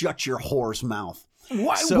 You shut your whore's mouth.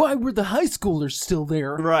 Why were the high schoolers still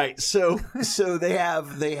there? Right. So they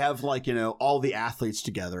have like, you know, all the athletes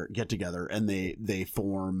get together and they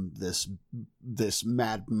form this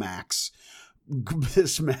Mad Max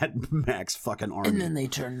fucking army. And then they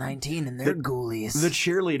turn 19 and they're ghoulies. The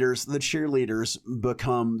cheerleaders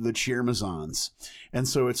become the cheermazons. And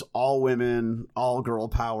so it's all women, all girl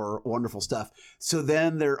power, wonderful stuff. So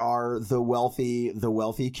then there are the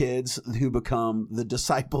wealthy kids who become the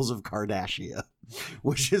disciples of Kardashian,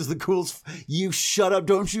 which is the coolest. You shut up.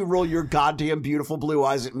 Don't you roll your goddamn beautiful blue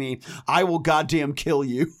eyes at me. I will goddamn kill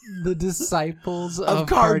you. The disciples of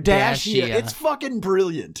Kardashian. It's fucking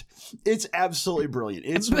brilliant. It's absolutely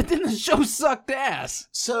brilliant. But then the show sucked ass.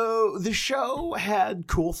 So the show had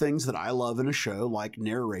cool things that I love in a show, like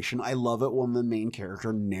narration. I love it when the main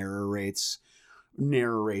character narrates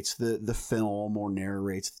the film or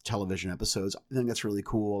narrates the television episodes. I think that's really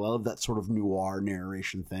cool. I love that sort of noir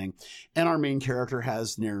narration thing. And our main character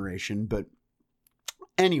has narration, but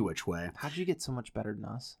any which way. How'd you get so much better than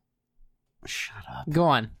us? Shut up. Go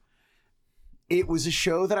on. It was a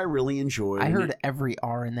show that I really enjoyed. I heard every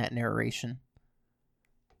R in that narration.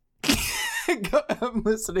 I'm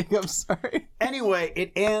listening. I'm sorry. Anyway,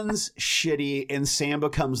 it ends shitty and Sam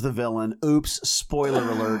becomes the villain. Oops, spoiler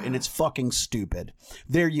alert, and it's fucking stupid.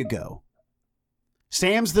 There you go.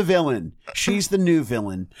 Sam's the villain. She's the new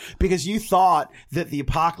villain. Because you thought that the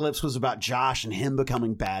apocalypse was about Josh and him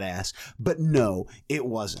becoming badass. But no, it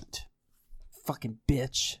wasn't. Fucking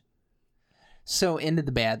bitch. So Into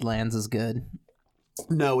the Badlands is good.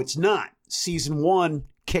 No, it's not. Season 1,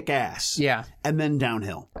 kick ass. Yeah. And then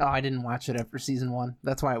downhill. Oh, I didn't watch it after season 1.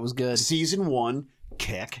 That's why it was good. Season 1,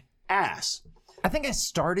 kick ass. I think I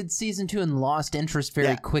started season 2 and lost interest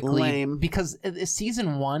very quickly. Lame. Because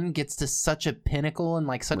season 1 gets to such a pinnacle and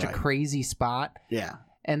like such a crazy spot. Yeah.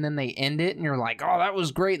 And then they end it and you're like, oh, that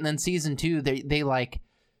was great. And then season 2, they like,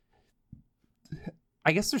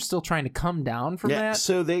 I guess they're still trying to come down from that.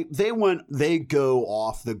 So they go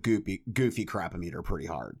off the goofy crapometer pretty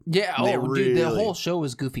hard. Yeah, Really, dude, the whole show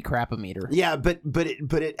was goofy crapometer. Yeah, but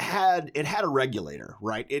it had a regulator,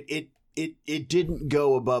 right? It didn't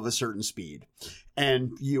go above a certain speed,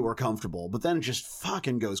 and you were comfortable. But then it just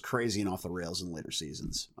fucking goes crazy and off the rails in later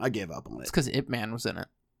seasons. I gave up on it. It's because Ip Man was in it.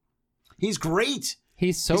 He's great.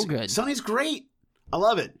 He's good. Sonny's great. I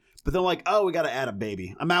love it. But they're like, oh, we got to add a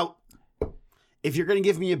baby. I'm out. If you're going to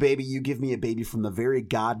give me a baby, you give me a baby from the very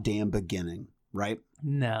goddamn beginning, right?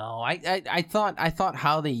 No, I thought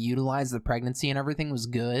how they utilized the pregnancy and everything was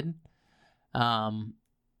good.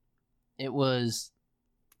 It was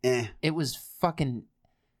fucking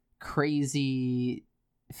crazy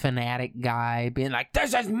fanatic guy being like,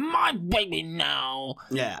 "This is my baby now."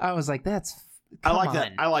 Yeah, I was like, I liked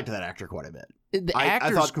that actor quite a bit. The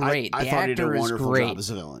actor's great. I the thought he did a actor is wonderful great. job as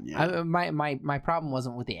a villain. Yeah. My problem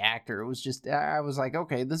wasn't with the actor. It was just I was like,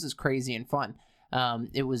 okay, this is crazy and fun.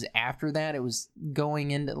 It was after that. It was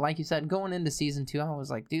going into, like you said, going into season 2. I was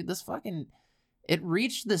like, dude, this fucking. It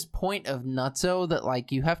reached this point of nutso that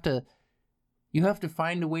like you have to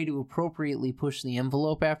find a way to appropriately push the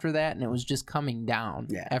envelope after that, and it was just coming down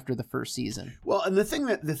after the first season. Well, and the thing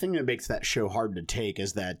that makes that show hard to take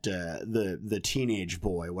is that the teenage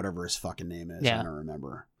boy, whatever his fucking name is, I don't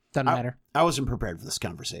remember. Doesn't matter. I wasn't prepared for this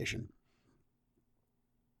conversation.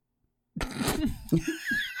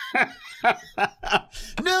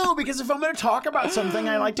 No, because if I'm going to talk about something,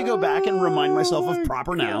 I like to go back and remind myself of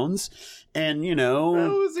proper nouns, and that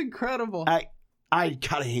was incredible. I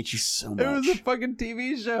gotta hate you so much. It was a fucking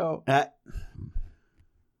TV show. That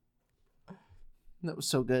was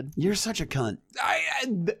so good. You're such a cunt.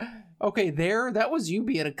 Okay, that was you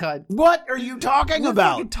being a cunt. What are you talking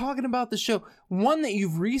about? Fucking talking about the show. One that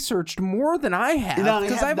you've researched more than I have.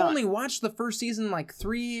 Because I've only watched the first season, like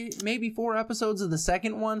 3, maybe 4 episodes of the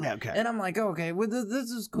second one. Okay. And I'm like, okay, well,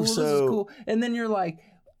 this is cool, this is cool. And then you're like,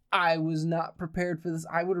 I was not prepared for this.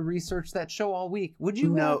 I would have researched that show all week. Would you?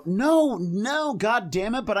 No, God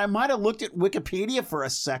damn it. But I might have looked at Wikipedia for a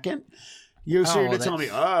second. You're to tell me,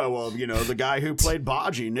 the guy who played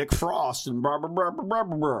Baji, Nick Frost, and blah, blah, blah, blah,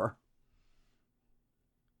 blah, blah.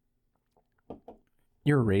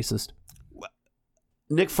 You're a racist.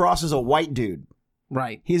 Nick Frost is a white dude.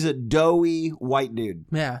 Right. He's a doughy white dude.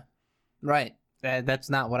 Yeah. Right. That's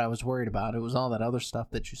not what I was worried about. It was all that other stuff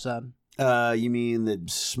that you said. You mean the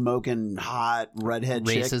smoking hot redhead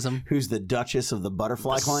racism chick who's the Duchess of the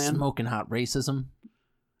Butterfly Clan? Smoking hot racism.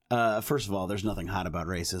 First of all, there's nothing hot about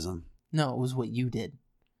racism. No, it was what you did.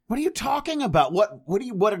 What are you talking about? What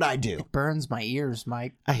did I do? It burns my ears,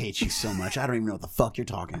 Mike. I hate you so much. I don't even know what the fuck you're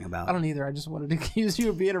talking about. I don't either. I just wanted to accuse you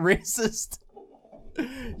of being a racist.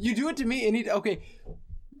 You do it to me and okay.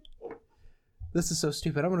 This is so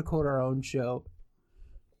stupid. I'm going to quote our own show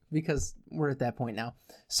because we're at that point now.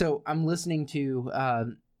 So I'm listening to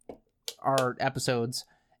our episodes,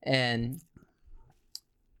 and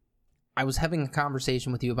I was having a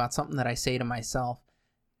conversation with you about something that I say to myself.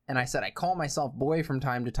 And I said, I call myself boy from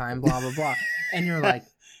time to time, blah, blah, blah. And you're like,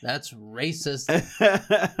 that's racist.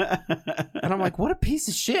 And I'm like, what a piece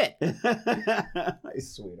of shit. My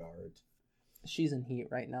sweetheart. She's in heat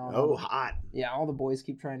right now. Oh, hot. Yeah, all the boys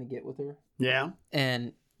keep trying to get with her. Yeah.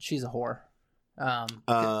 And she's a whore.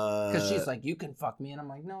 Because she's like, you can fuck me. And I'm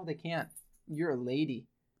like, no, they can't. You're a lady.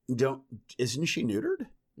 Isn't she neutered?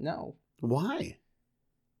 No. Why?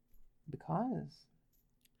 Because.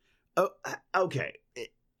 Oh, okay.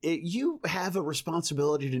 You have a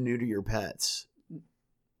responsibility to neuter your pets.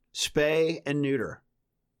 Spay and neuter.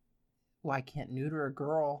 Well, I can't neuter a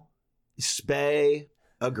girl. Spay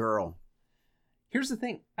a girl. Here's the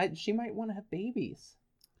thing. She might want to have babies.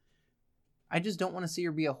 I just don't want to see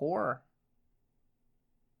her be a whore.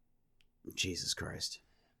 Jesus Christ.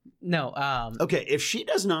 No. Okay, if she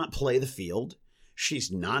does not play the field,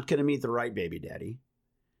 she's not going to meet the right baby daddy.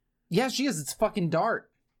 Yeah, she is. It's fucking Dart.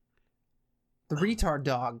 The retard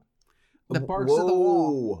dog that barks at the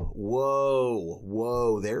wall.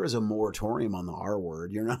 Whoa. There is a moratorium on the R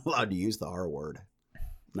word. You're not allowed to use the R word.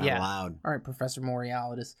 Not allowed. All right, Professor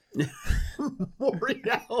Morialitis.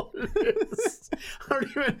 Morialitis. I don't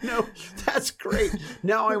even know. That's great.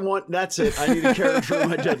 Now that's it. I need a character in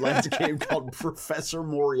my Deadlands game called Professor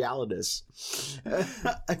Morialitis.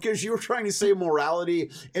 Because you were trying to say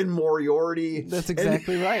morality and Moriarty. That's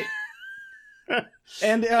exactly right.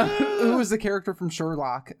 And who was the character from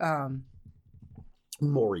Sherlock?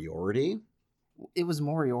 Moriarty? It was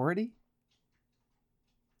Moriarty?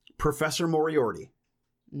 Professor Moriarty.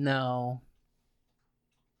 No.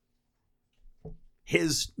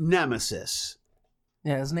 His nemesis.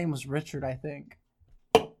 Yeah, his name was Richard, I think.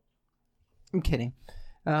 I'm kidding.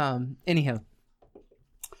 Anyhow.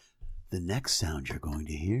 The next sound you're going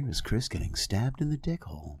to hear is Chris getting stabbed in the dick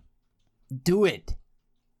hole. Do it.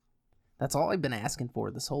 That's all I've been asking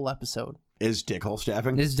for this whole episode. Is dick hole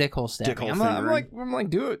stabbing? Is dick hole stabbing. Dick hole I'm like,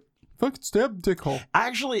 do it. Fucking stab dick hole.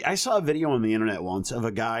 Actually, I saw a video on the internet once of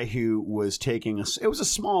a guy who was taking it was a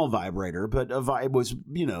small vibrator, but it was,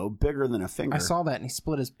 bigger than a finger. I saw that, and he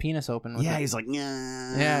split his penis open with it. He's like,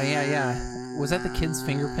 yeah. Yeah. Was that the kids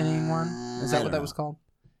finger pinning one? Is that what that was called?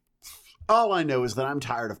 All I know is that I'm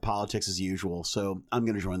tired of politics as usual, so I'm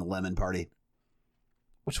going to join the Lemon Party.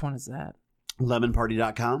 Which one is that?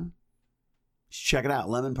 Lemonparty.com. Check it out,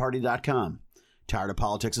 lemonparty.com. Tired of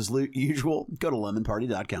politics as usual? Go to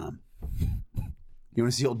lemonparty.com. You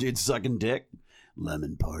want to see old dude sucking dick?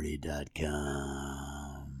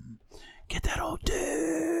 Lemonparty.com. Get that old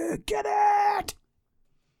dick. Get it.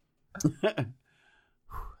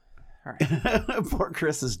 All right. Poor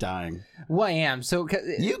Chris is dying. Well, I am. So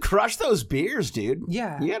you crushed those beers, dude.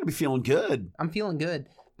 Yeah. You got to be feeling good. I'm feeling good.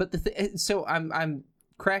 But so I'm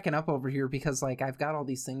cracking up over here because I've got all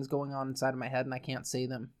these things going on inside of my head and I can't say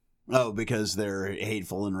them. Oh, because they're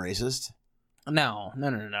hateful and racist? No.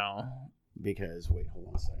 Because, wait, hold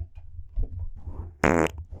on a second.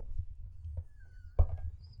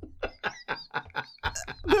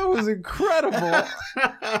 That was incredible.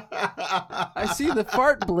 I see the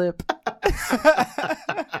fart blip.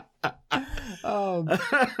 Oh,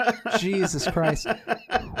 Jesus Christ.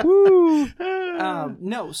 Woo.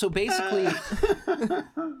 No, so basically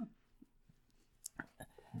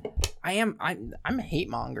I'm a hate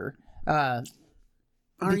monger. Are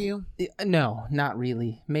you? No, not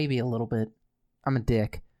really. Maybe a little bit. I'm a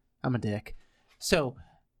dick. So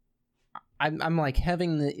I'm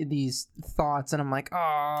having these thoughts, and I'm like,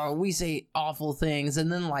 oh, we say awful things,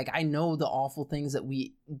 and then I know the awful things that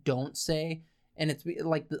we don't say, and it's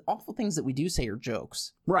the awful things that we do say are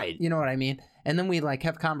jokes, right? You know what I mean? And then we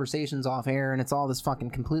have conversations off air, and it's all this fucking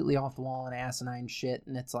completely off the wall and asinine shit,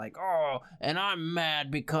 and it's and I'm mad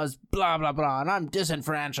because blah blah blah, and I'm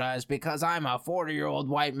disenfranchised because I'm a 40-year-old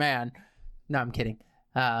white man. No, I'm kidding.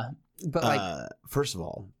 But first of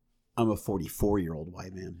all, I'm a 44-year-old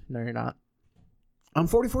white man. No, you're not. I'm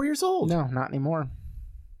 44 years old. No, not anymore.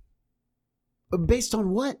 Based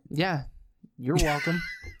on what? Yeah, you're welcome.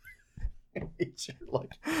 Based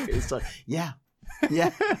on, yeah.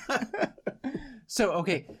 So,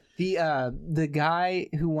 okay, the guy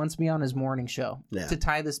who wants me on his morning show, to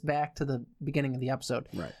tie this back to the beginning of the episode,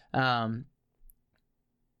 right?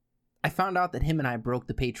 I found out that him and I broke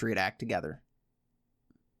the Patriot Act together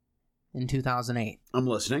in 2008. I'm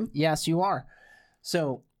listening. Yes, you are.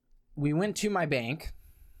 So we went to my bank,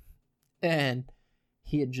 and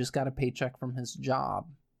he had just got a paycheck from his job,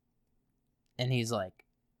 and he's like,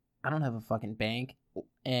 I don't have a fucking bank,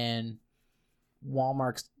 and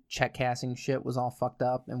Walmart's check cashing shit was all fucked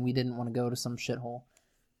up, and we didn't want to go to some shithole.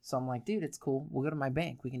 So I'm like, dude, it's cool. We'll go to my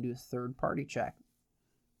bank. We can do a third-party check.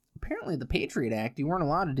 Apparently, the Patriot Act, you weren't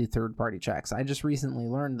allowed to do third-party checks. I just recently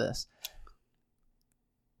learned this.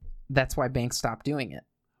 That's why banks stopped doing it.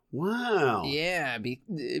 Wow. Yeah,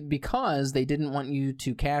 because they didn't want you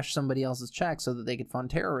to cash somebody else's check so that they could fund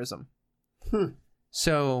terrorism.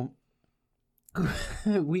 So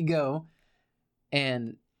we go,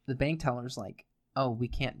 and the bank teller's like, oh, we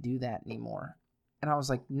can't do that anymore. And I was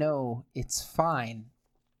like, no, it's fine.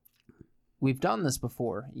 We've done this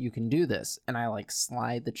before. You can do this. And I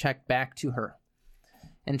slide the check back to her.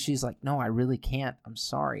 And she's like, no, I really can't. I'm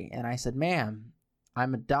sorry. And I said, ma'am,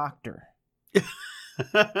 I'm a doctor.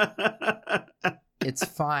 It's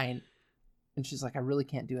fine. And she's like, I really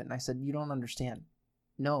can't do it. And I said, you don't understand.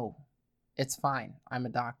 No, it's fine. I'm a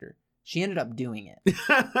doctor. She ended up doing it.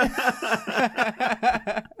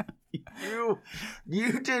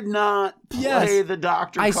 You did not play the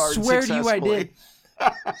doctor card successfully. I swear to you I did.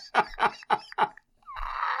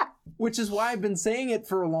 Which is why I've been saying it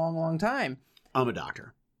for a long, long time. I'm a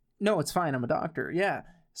doctor. No, it's fine. I'm a doctor. Yeah.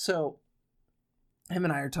 So him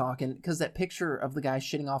and I are talking because that picture of the guy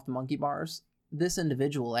shitting off the monkey bars, this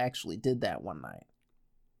individual actually did that one night.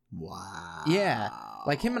 Wow. Yeah.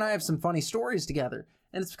 Like him and I have some funny stories together.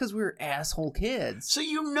 And it's because we were asshole kids. So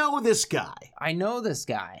you know this guy. I know this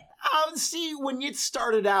guy. Oh, see, when you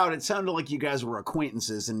started out, it sounded like you guys were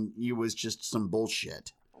acquaintances and you was just some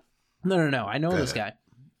bullshit. No. I know this guy.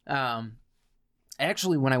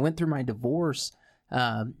 Actually, when I went through my divorce,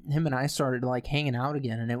 him and I started like hanging out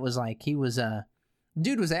again, and it was like he was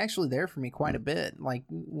dude was actually there for me quite a bit. Like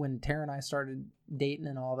when Tara and I started dating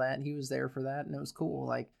and all that, he was there for that, and it was cool.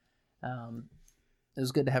 Like, it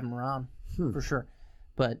was good to have him around for sure.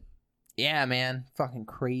 But yeah, man, fucking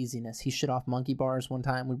craziness. He shit off monkey bars one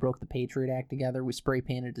time. We broke the Patriot Act together. We spray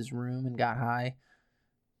painted his room and got high.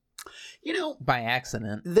 You know, by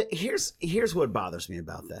accident. Here's what bothers me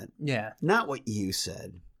about that. Yeah. Not what you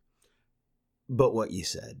said, but what you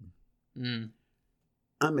said.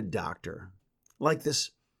 I'm a doctor. Like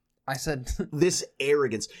this. I said this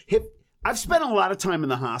arrogance. I've spent a lot of time in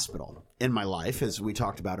the hospital in my life, as we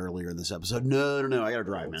talked about earlier in this episode. No, I gotta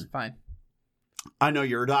drive, man. It's fine. I know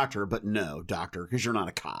you're a doctor, but no, doctor, because you're not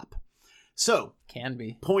a cop. So can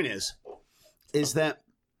be. Point is that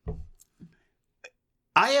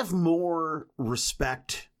I have more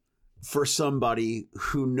respect for somebody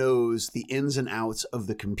who knows the ins and outs of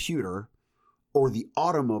the computer or the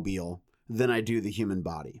automobile than I do the human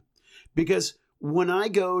body. Because when I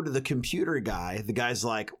go to the computer guy, the guy's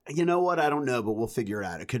like, you know what? I don't know, but we'll figure it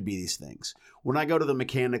out. It could be these things. When I go to the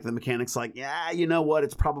mechanic's like, yeah, you know what?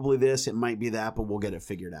 It's probably this. It might be that, but we'll get it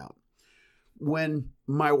figured out. When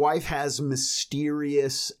my wife has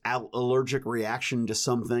mysterious allergic reaction to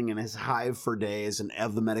something and has hive for days and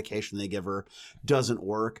the medication they give her doesn't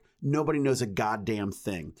work, nobody knows a goddamn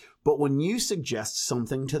thing. But when you suggest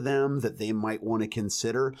something to them that they might want to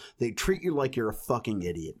consider, they treat you like you're a fucking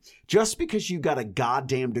idiot. Just because you got a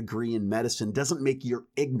goddamn degree in medicine doesn't make your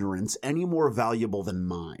ignorance any more valuable than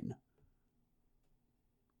mine.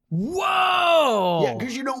 Whoa! Yeah,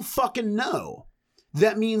 because you don't fucking know.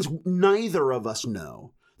 That means neither of us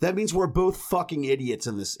know. That means we're both fucking idiots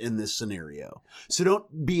in this scenario. So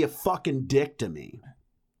don't be a fucking dick to me.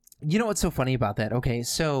 You know what's so funny about that? Okay,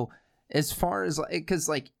 so as far as because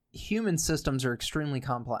like human systems are extremely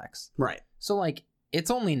complex, right? So like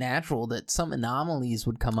it's only natural that some anomalies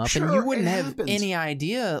would come up, sure, and you wouldn't have happens. any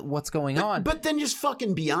idea what's going on. But then just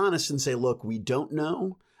fucking be honest and say, look, we don't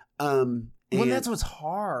know. Well, that's what's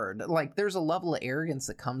hard. Like, there's a level of arrogance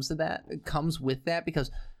that comes with that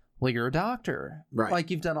because, well, you're a doctor. Right.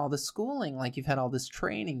 Like, you've done all this schooling. Like, you've had all this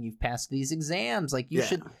training. You've passed these exams. Like, you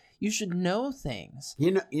should know things.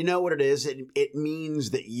 You know what it is? It means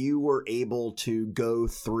that you were able to go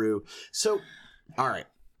through. So, all right.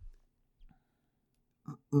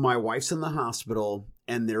 My wife's in the hospital,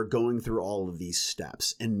 and they're going through all of these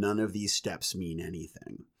steps, and none of these steps mean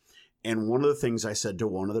anything. And one of the things I said to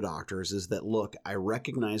one of the doctors is that, look, I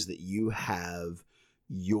recognize that you have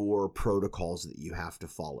your protocols that you have to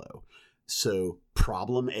follow. So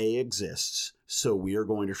problem A exists. So we are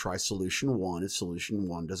going to try solution 1. If solution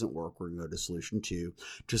 1 doesn't work, we're going to go to solution 2,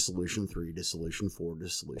 to solution 3, to solution 4, to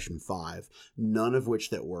solution 5, none of which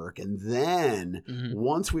that work. And then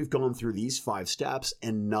once we've gone through these 5 steps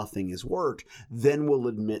and nothing has worked, then we'll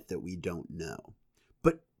admit that we don't know.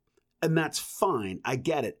 And that's fine. I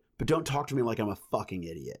get it. But don't talk to me like I'm a fucking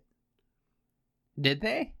idiot. Did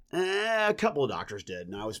they? A couple of doctors did,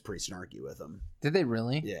 and I was pretty snarky with them. Did they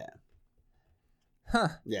really? Yeah. Huh.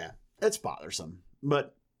 Yeah. It's bothersome.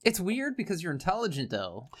 But it's weird because you're intelligent,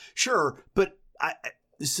 though. Sure, but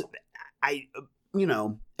I you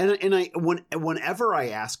know, whenever I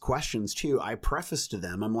ask questions too, I preface to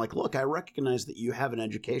them, I'm like, look, I recognize that you have an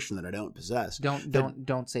education that I don't possess.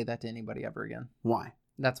 Don't say that to anybody ever again. Why?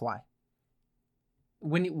 That's why.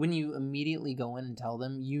 When you immediately go in and tell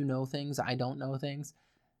them you know things, I don't know things,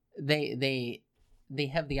 they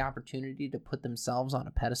have the opportunity to put themselves on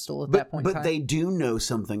a pedestal at that point in time. But they do know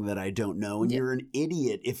something that I don't know, and you're an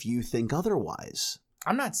idiot if you think otherwise.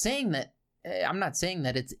 I'm not saying that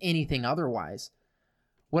it's anything otherwise.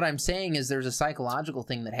 What I'm saying is there's a psychological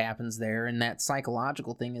thing that happens there, and that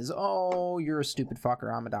psychological thing is, oh, you're a stupid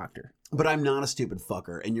fucker, I'm a doctor. But I'm not a stupid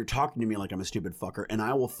fucker, and you're talking to me like I'm a stupid fucker, and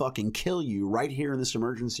I will fucking kill you right here in this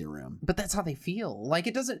emergency room. But that's how they feel. Like,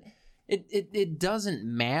 it doesn't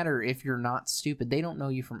matter if you're not stupid. They don't know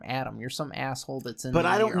you from Adam. You're some asshole that's in. But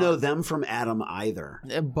I don't know them from Adam either.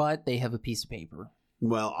 But they have a piece of paper.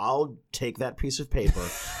 Well, I'll take that piece of paper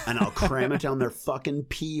and I'll cram it down their fucking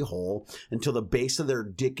pee hole until the base of their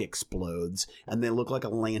dick explodes and they look like a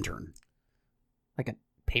lantern. Like a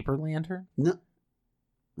paper lantern? No.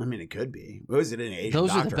 I mean, it could be. What is it an Asian Those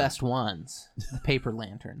doctor? are the best ones. The paper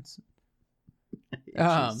lanterns. I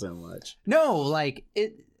hate you so much. No, like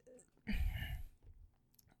it.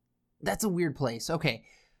 that's a weird place. Okay,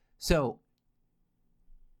 so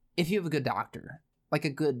if you have a good doctor, like a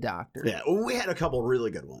good doctor, Yeah, well, we had a couple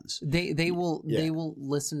really good ones. they will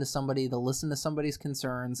listen to somebody. They'll listen to somebody's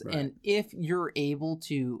concerns, Right. and if you're able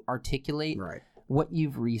to articulate Right. what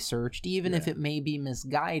you've researched, even if Yeah. it may be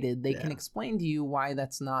misguided, they can Yeah. explain to you why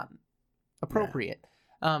that's not appropriate.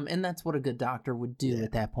 And that's what a good doctor would do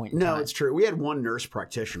at that point in No, time. it's true. We had one nurse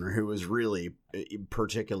practitioner who was really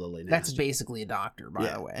particularly nasty. That's basically a doctor, by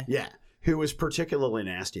yeah. the way. Yeah, who was particularly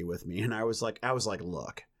nasty with me, and I was like,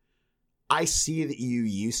 look, I see that you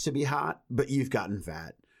used to be hot, but you've gotten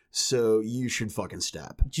fat, so you should fucking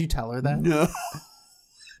step. Did you tell her that? No.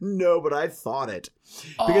 No, but I thought it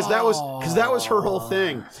because that was her whole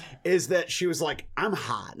thing, is that she was like, I'm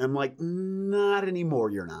hot, and I'm like, not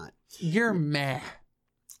anymore. You're not. You're meh.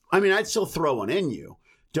 I mean, I'd still throw one in you.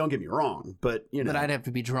 Don't get me wrong, but But I'd have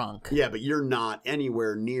to be drunk. Yeah, but you're not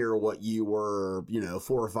anywhere near what you were, 4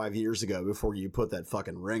 or 5 years ago before you put that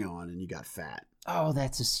fucking ring on and you got fat. Oh,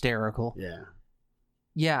 that's hysterical. Yeah.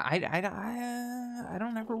 Yeah, I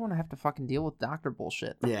don't ever want to have to fucking deal with doctor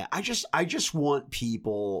bullshit. Yeah, I just want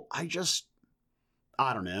people, I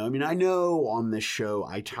don't know. I mean, I know on this show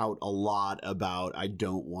I tout a lot about I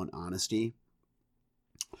don't want honesty.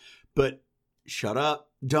 But shut up.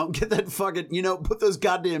 Don't get that fucking, put those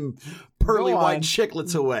goddamn pearly white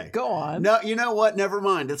chiclets away. Go on. No, you know what? Never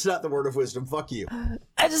mind. It's not the word of wisdom. Fuck you.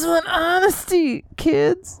 I just want honesty,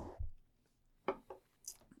 kids.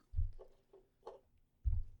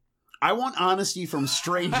 I want honesty from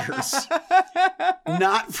strangers,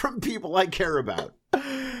 not from people I care about.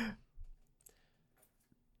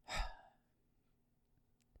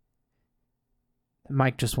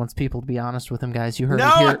 Mike just wants people to be honest with him, guys. You heard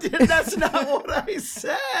No, it here. that's not what I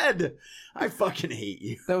said. I fucking hate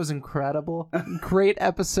you. That was incredible. Great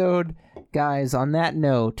episode. Guys, on that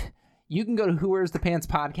note, you can go to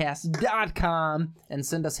whowearsthepantspodcast.com and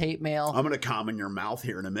send us hate mail. I'm going to calm in your mouth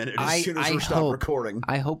here in a minute as soon as we stop recording.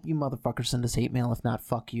 I hope you motherfuckers send us hate mail. If not,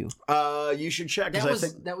 fuck you. You should check.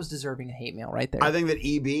 That was deserving of hate mail right there. I think that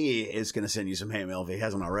EB is going to send you some hate mail if he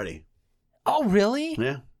hasn't already. Oh, really?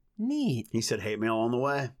 Yeah. Neat. He said hate mail on the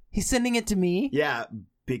way. He's sending it to me? Yeah,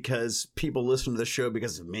 because people listen to the show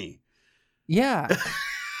because of me. Yeah.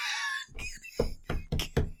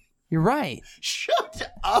 You're right.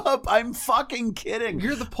 Shut up. I'm fucking kidding.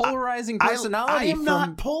 You're the polarizing personality. I am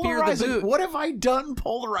not polarizing. What have I done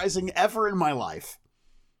polarizing ever in my life?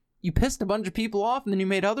 You pissed a bunch of people off and then you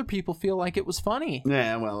made other people feel like it was funny.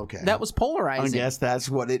 Yeah, well, okay. That was polarizing. I guess that's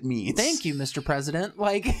what it means. Thank you, Mr. President.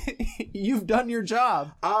 Like, you've done your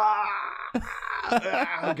job. God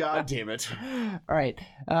damn it. All right.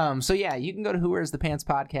 So, yeah, you can go to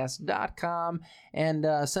whowearsthepantspodcast.com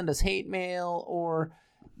and send us hate mail or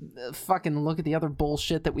fucking look at the other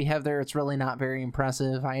bullshit that we have there. It's really not very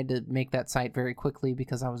impressive. I had to make that site very quickly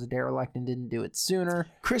because I was a derelict and didn't do it sooner.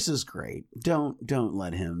 Chris is great. Don't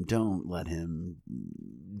let him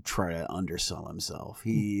try to undersell himself.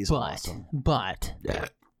 He's awesome. But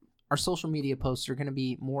our social media posts are going to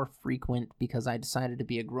be more frequent because I decided to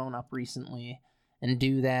be a grown-up recently and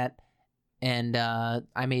do that. And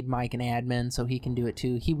I made Mike an admin so he can do it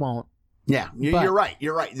too. He won't. Yeah, you're right.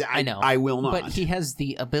 You're right. I know. I will not. But he has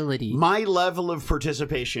the ability. My level of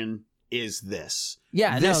participation is this.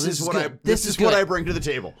 Yeah, this is what I bring to the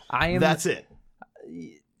table. That's it.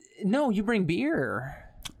 No, you bring beer.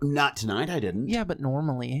 Not tonight. I didn't. Yeah, but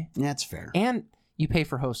normally. That's fair. And you pay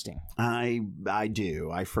for hosting. I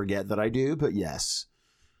do. I forget that I do, but yes.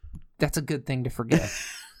 That's a good thing to forget.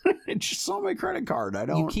 I just saw my credit card. I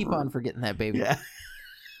don't. You keep on forgetting that, baby. Yeah.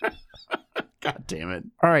 God damn it.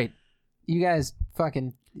 All right. You guys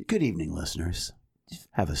fucking... Good evening, listeners.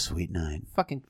 Have a sweet night. Fucking